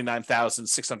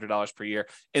 $729,600 per year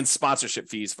in sponsorship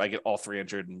fees if I get all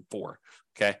 304.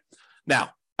 Okay.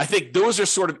 Now, I think those are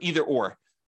sort of either or.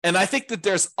 And I think that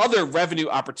there's other revenue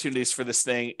opportunities for this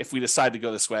thing if we decide to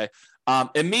go this way.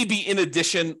 It may be in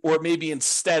addition or it may be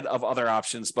instead of other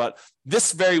options, but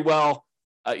this very well,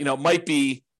 might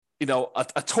be,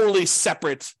 a totally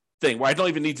separate thing where I don't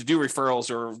even need to do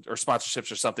referrals or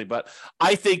sponsorships or something. But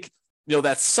I think,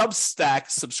 that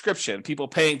Substack subscription, people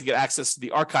paying to get access to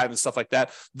the archive and stuff like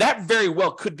that, that very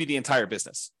well could be the entire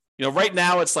business. Right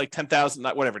now it's like 10,000,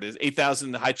 whatever it is,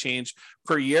 8,000 high change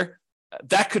per year.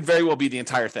 That could very well be the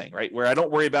entire thing, right? Where I don't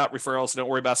worry about referrals, I don't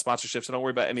worry about sponsorships, I don't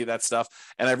worry about any of that stuff.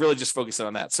 And I really just focus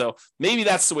on that. So maybe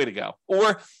that's the way to go.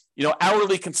 Or,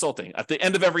 hourly consulting. At the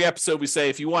end of every episode, we say,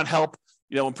 if you want help,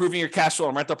 improving your cash flow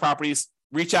on rental properties,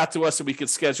 reach out to us and we can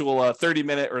schedule a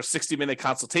 30-minute or 60-minute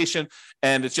consultation.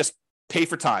 And it's just pay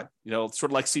for time, sort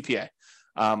of like CPA.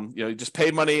 You just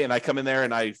pay money and I come in there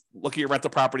and I look at your rental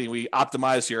property and we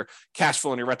optimize your cash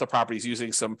flow on your rental properties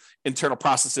using some internal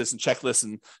processes and checklists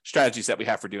and strategies that we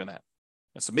have for doing that.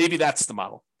 And so maybe that's the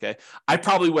model. Okay. I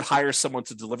probably would hire someone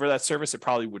to deliver that service. It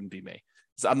probably wouldn't be me.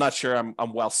 I'm not sure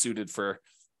I'm well suited for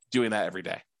doing that every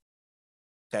day.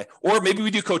 Okay. Or maybe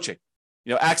we do coaching.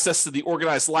 Access to the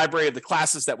organized library of the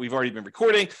classes that we've already been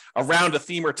recording around a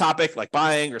theme or topic like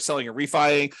buying or selling or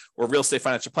refining or real estate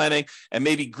financial planning, and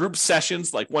maybe group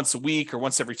sessions like once a week or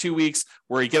once every 2 weeks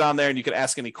where you get on there and you can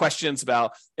ask any questions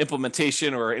about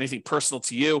implementation or anything personal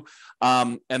to you.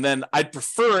 And then I'd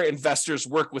prefer investors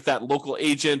work with that local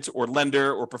agent or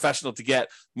lender or professional to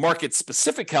get market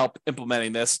specific help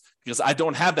implementing this, because I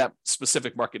don't have that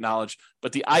specific market knowledge.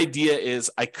 But the idea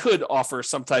is I could offer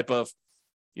some type of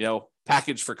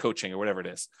package for coaching or whatever it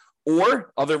is.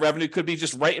 Or other revenue could be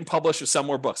just write and publish or sell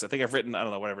more books. I think I've written,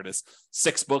 whatever it is,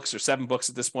 6 books or 7 books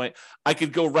at this point. I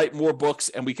could go write more books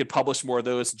and we could publish more of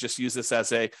those and just use this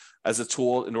as a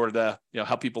tool in order to,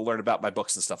 help people learn about my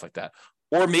books and stuff like that.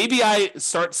 Or maybe I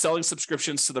start selling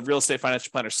subscriptions to the real estate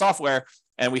financial planner software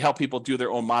and we help people do their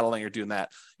own modeling or doing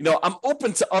that. I'm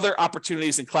open to other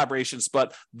opportunities and collaborations,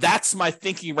 but that's my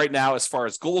thinking right now as far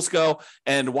as goals go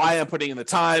and why I'm putting in the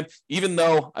time, even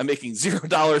though I'm making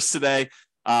 $0 today.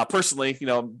 Personally,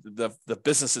 the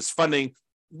business is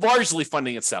largely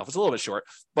funding itself. It's a little bit short,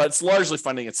 but it's largely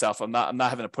funding itself. I'm not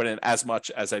having to put in as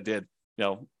much as I did,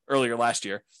 earlier last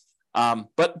year.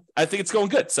 But I think it's going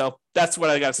good. So that's what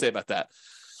I got to say about that.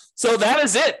 So that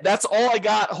is it. That's all I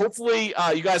got. Hopefully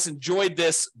you guys enjoyed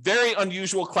this very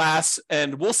unusual class,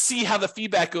 and we'll see how the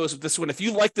feedback goes with this one. If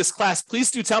you like this class, please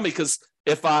do tell me, because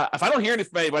if I don't hear anything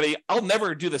from anybody, I'll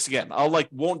never do this again.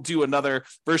 Won't do another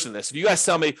version of this. If you guys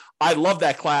tell me, I love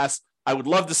that class, I would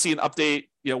love to see an update,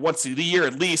 once a year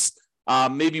at least,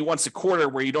 maybe once a quarter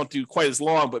where you don't do quite as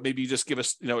long, but maybe you just give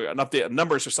us, an update on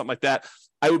numbers or something like that.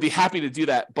 I would be happy to do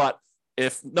that. But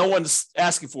if no one's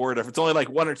asking for it, or if it's only like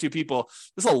 1 or 2 people,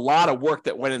 there's a lot of work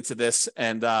that went into this.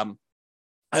 And I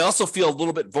also feel a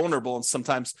little bit vulnerable in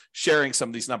sometimes sharing some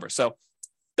of these numbers. So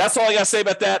that's all I got to say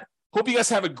about that. Hope you guys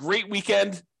have a great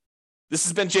weekend. This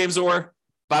has been James Orr.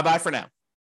 Bye-bye for now.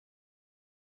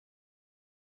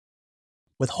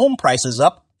 With home prices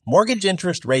up, mortgage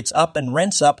interest rates up, and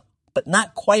rents up, but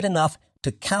not quite enough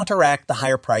to counteract the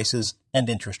higher prices and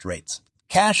interest rates.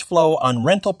 cash flow on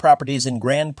rental properties in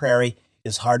Grand Prairie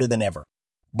is harder than ever.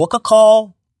 Book a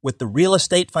call with the Real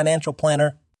Estate Financial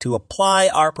Planner to apply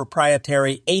our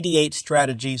proprietary 88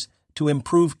 strategies to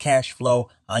improve cash flow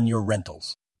on your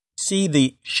rentals. See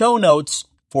the show notes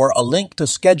for a link to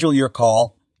schedule your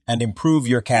call and improve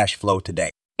your cash flow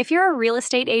today. If you're a real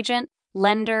estate agent,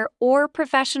 lender, or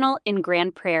professional in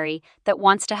Grand Prairie that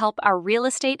wants to help our real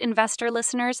estate investor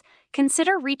listeners,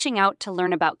 consider reaching out to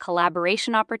learn about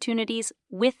collaboration opportunities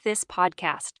with this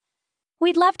podcast.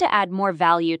 We'd love to add more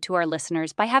value to our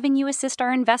listeners by having you assist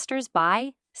our investors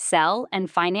buy, sell, and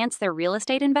finance their real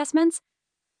estate investments.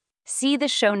 See the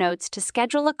show notes to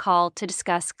schedule a call to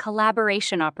discuss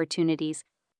collaboration opportunities